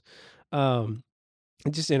Pros.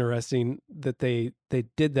 It's just interesting that they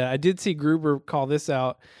did that. I did see Gruber call this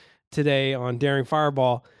out today on Daring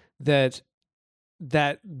Fireball, that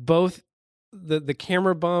both the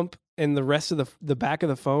camera bump and the rest of the back of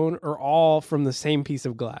the phone are all from the same piece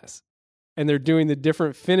of glass, and they're doing the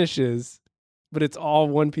different finishes, but it's all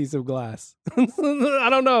one piece of glass. I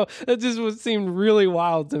don't know. That just seemed really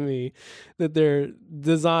wild to me that they're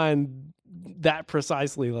designed that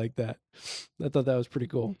precisely like that. I thought that was pretty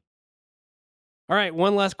cool. All right,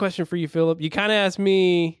 one last question for you, Philip. You kind of asked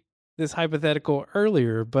me this hypothetical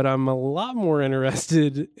earlier, but I'm a lot more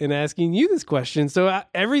interested in asking you this question. So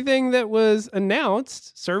everything that was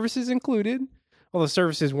announced, services included, well, the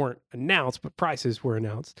services weren't announced, but prices were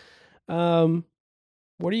announced. What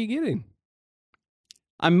are you getting?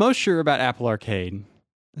 I'm most sure about Apple Arcade.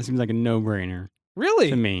 That seems like a no-brainer. Really?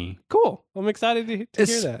 To me. Cool. I'm excited to hear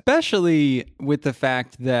that. Especially with the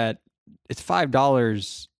fact that it's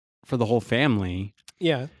 $5 for the whole family.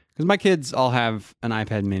 Yeah. Because my kids all have an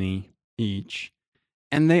iPad mini, each,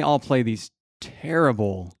 and they all play these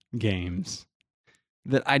terrible games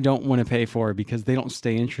that I don't want to pay for because they don't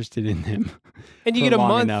stay interested in them. And you for get a long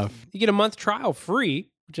month. enough. You get a month trial free,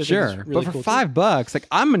 which I think Sure, is really but for cool too. $5, like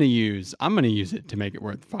I'm gonna use it to make it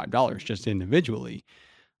worth $5 just individually.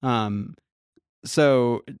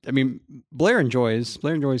 So I mean, Blair enjoys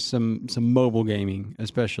some mobile gaming,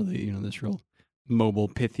 especially this real mobile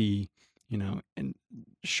pithy, and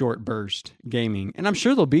short burst gaming, and I'm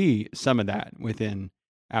sure there'll be some of that within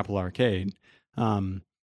Apple Arcade.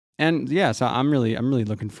 And yeah, so I'm really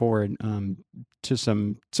looking forward to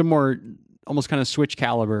some more almost kind of Switch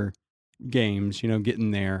caliber games,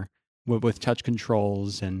 getting there with touch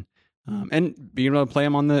controls and being able to play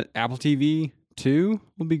them on the Apple TV too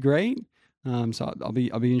will be great. So I'll be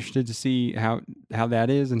interested to see how that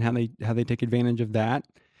is and how they take advantage of that.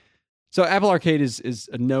 So Apple Arcade is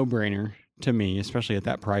a no-brainer to me, especially at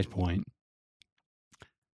that price point.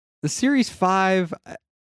 The Series 5,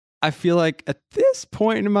 I feel like at this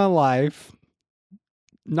point in my life,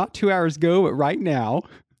 not 2 hours ago, but right now,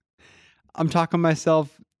 I'm talking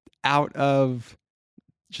myself out of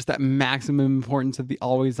just that maximum importance of the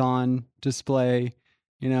always-on display,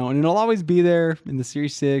 and it'll always be there in the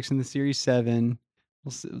Series 6 and the Series 7.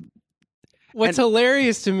 What's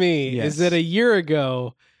hilarious to me is that a year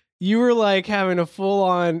ago, you were like having a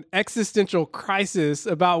full-on existential crisis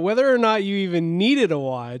about whether or not you even needed a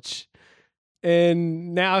watch.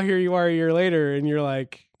 And now here you are a year later, and you're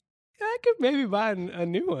like, yeah, I could maybe buy a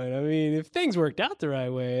new one. I mean, if things worked out the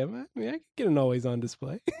right way, I could get an always-on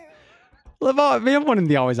display. Well, I've wanted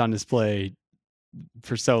the always-on display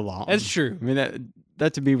for so long. That's true. I mean,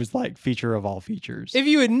 that to me was like feature of all features. If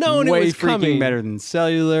you had known it was coming. Way freaking better than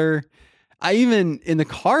cellular. I even, in the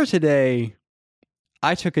car today,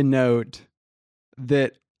 I took a note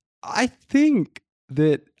that I think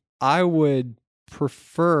that I would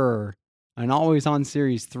prefer an always-on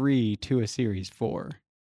Series 3 to a Series 4.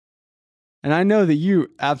 And I know that you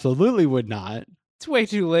absolutely would not. It's way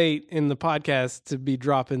too late in the podcast to be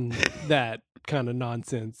dropping that kind of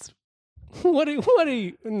nonsense. What are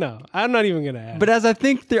you? No, I'm not even going to ask. But as I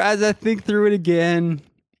think through it again,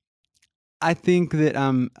 I think that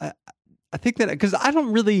because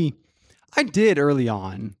I did early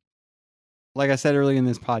on, like I said early in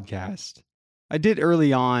this podcast, I did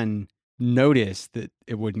early on notice that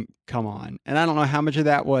it wouldn't come on. And I don't know how much of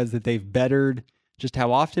that was that they've bettered just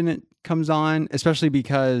how often it comes on, especially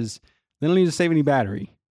because they don't need to save any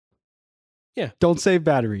battery. Yeah. Don't save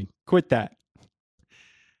battery. Quit that.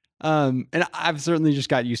 And I've certainly just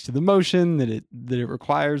got used to the motion that it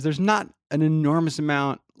requires. There's not an enormous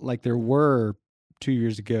amount like there were 2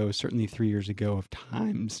 years ago, certainly 3 years ago, of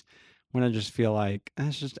times when I just feel like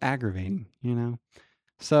it's just aggravating,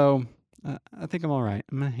 So I think I'm all right.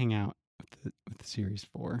 I'm gonna hang out with the Series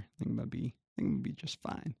 4. I think it would be just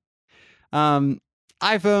fine.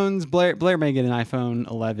 iPhones. Blair may get an iPhone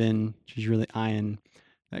 11. She's really eyeing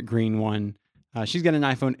that green one. She's got an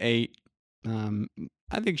iPhone 8.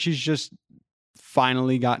 I think she's just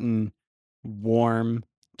finally gotten warm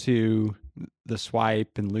to the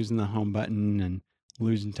swipe and losing the home button and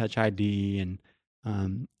losing Touch ID. And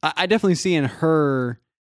I definitely see in her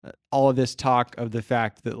all of this talk of the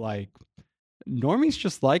fact that like normies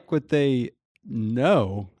just like what they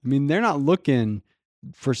know. I mean, they're not looking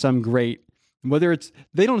for some great,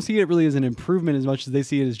 they don't see it really as an improvement as much as they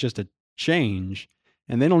see it as just a change.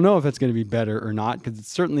 And they don't know if it's going to be better or not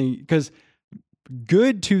because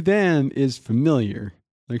good to them is familiar.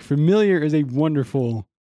 Like familiar is a wonderful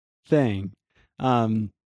thing.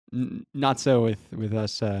 Not so with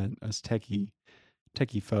us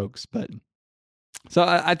techie folks, but so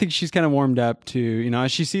I think she's kind of warmed up to,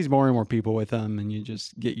 as she sees more and more people with them, and you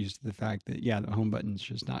just get used to the fact that the home button's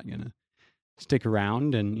just not gonna stick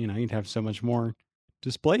around, and you'd have so much more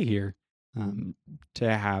display here to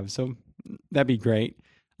have. So that'd be great.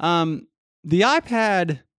 The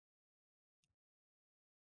iPad,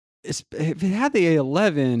 if it had the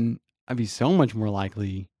A11, I'd be so much more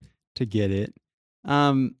likely to get it.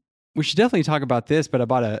 We should definitely talk about this, but I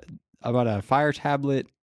bought a Fire tablet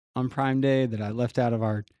on Prime Day that I left out of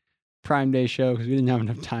our Prime Day show because we didn't have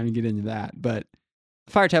enough time to get into that. But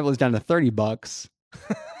the Fire tablet is down to $30,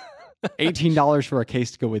 $18 for a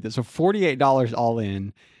case to go with it, so $48 all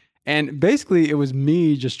in. And basically, it was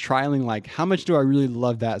me just trialing like, how much do I really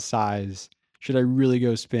love that size? Should I really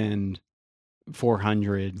go spend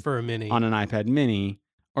 $400 for a mini on an iPad mini,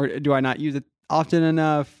 or do I not use it often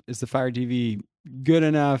enough? Is the Fire TV good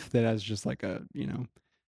enough that as just like a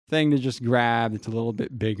thing to just grab? It's a little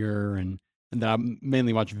bit bigger, and that I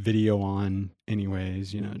mainly watch video on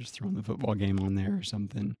anyways. Just throwing the football game on there or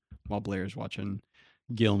something while Blair's watching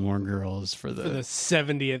Gilmore Girls for for the the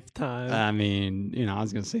 70th time. I mean, you know, I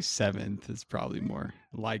was gonna say 7th is probably more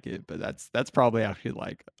like it, but that's probably actually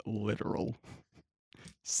like literal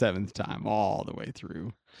 7th time all the way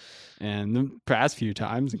through. And the past few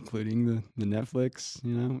times, including the Netflix,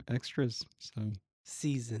 you know, extras. So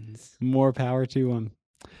Seasons. more power to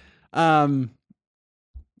them.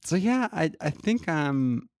 So yeah, I think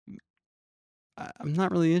I'm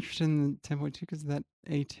not really interested in the 10.2 because of that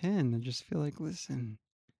A10. I just feel like, listen,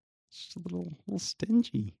 it's just a little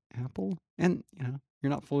stingy, Apple. And you know, you're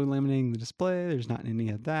not fully laminating the display. There's not any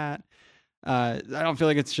of that. I don't feel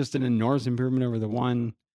like it's just an enormous improvement over the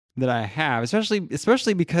one that I have,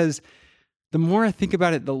 especially because the more I think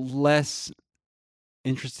about it, the less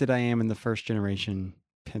interested I am in the first generation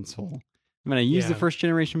pencil. I mean, I used the Yeah. first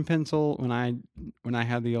generation pencil when I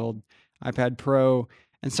had the old iPad Pro,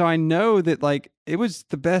 and so I know that like it was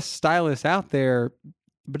the best stylus out there,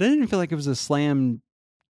 but I didn't feel like it was a slam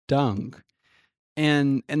dunk.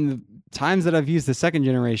 And the times that I've used the second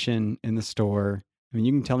generation in the store, I mean,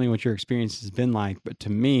 you can tell me what your experience has been like, but to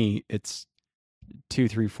me, it's 2,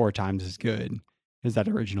 3, 4 times as good as that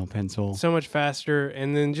original pencil. So much faster.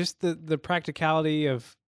 And then just the practicality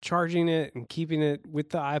of charging it and keeping it with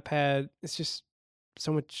the iPad. It's just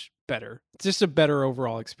so much better. It's just a better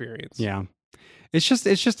overall experience. Yeah. It's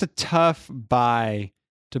just a tough buy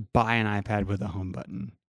to buy an iPad with a home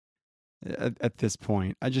button at this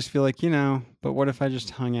point. I just feel like, you know, but what if I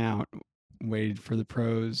just hung out, waited for the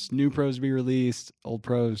new pros to be released, old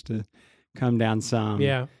pros to come down some.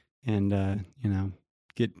 Yeah. And you know,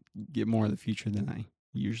 get more of the feature than I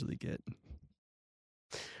usually get.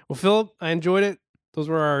 Well, Philip, I enjoyed it. Those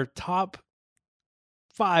were our top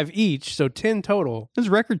 5 each, so 10 total. It was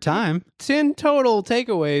record time. 10 total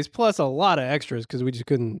takeaways plus a lot of extras because we just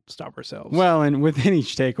couldn't stop ourselves. Well, and within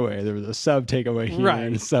each takeaway, there was a sub takeaway here Right.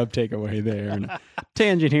 and a sub takeaway there, and a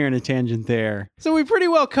tangent here and a tangent there. So we pretty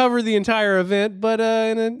well covered the entire event, but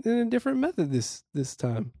in a different method this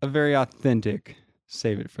time. A very authentic.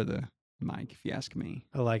 Save it for the mic, if you ask me.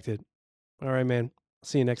 I liked it. All right, man.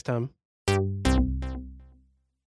 See you next time.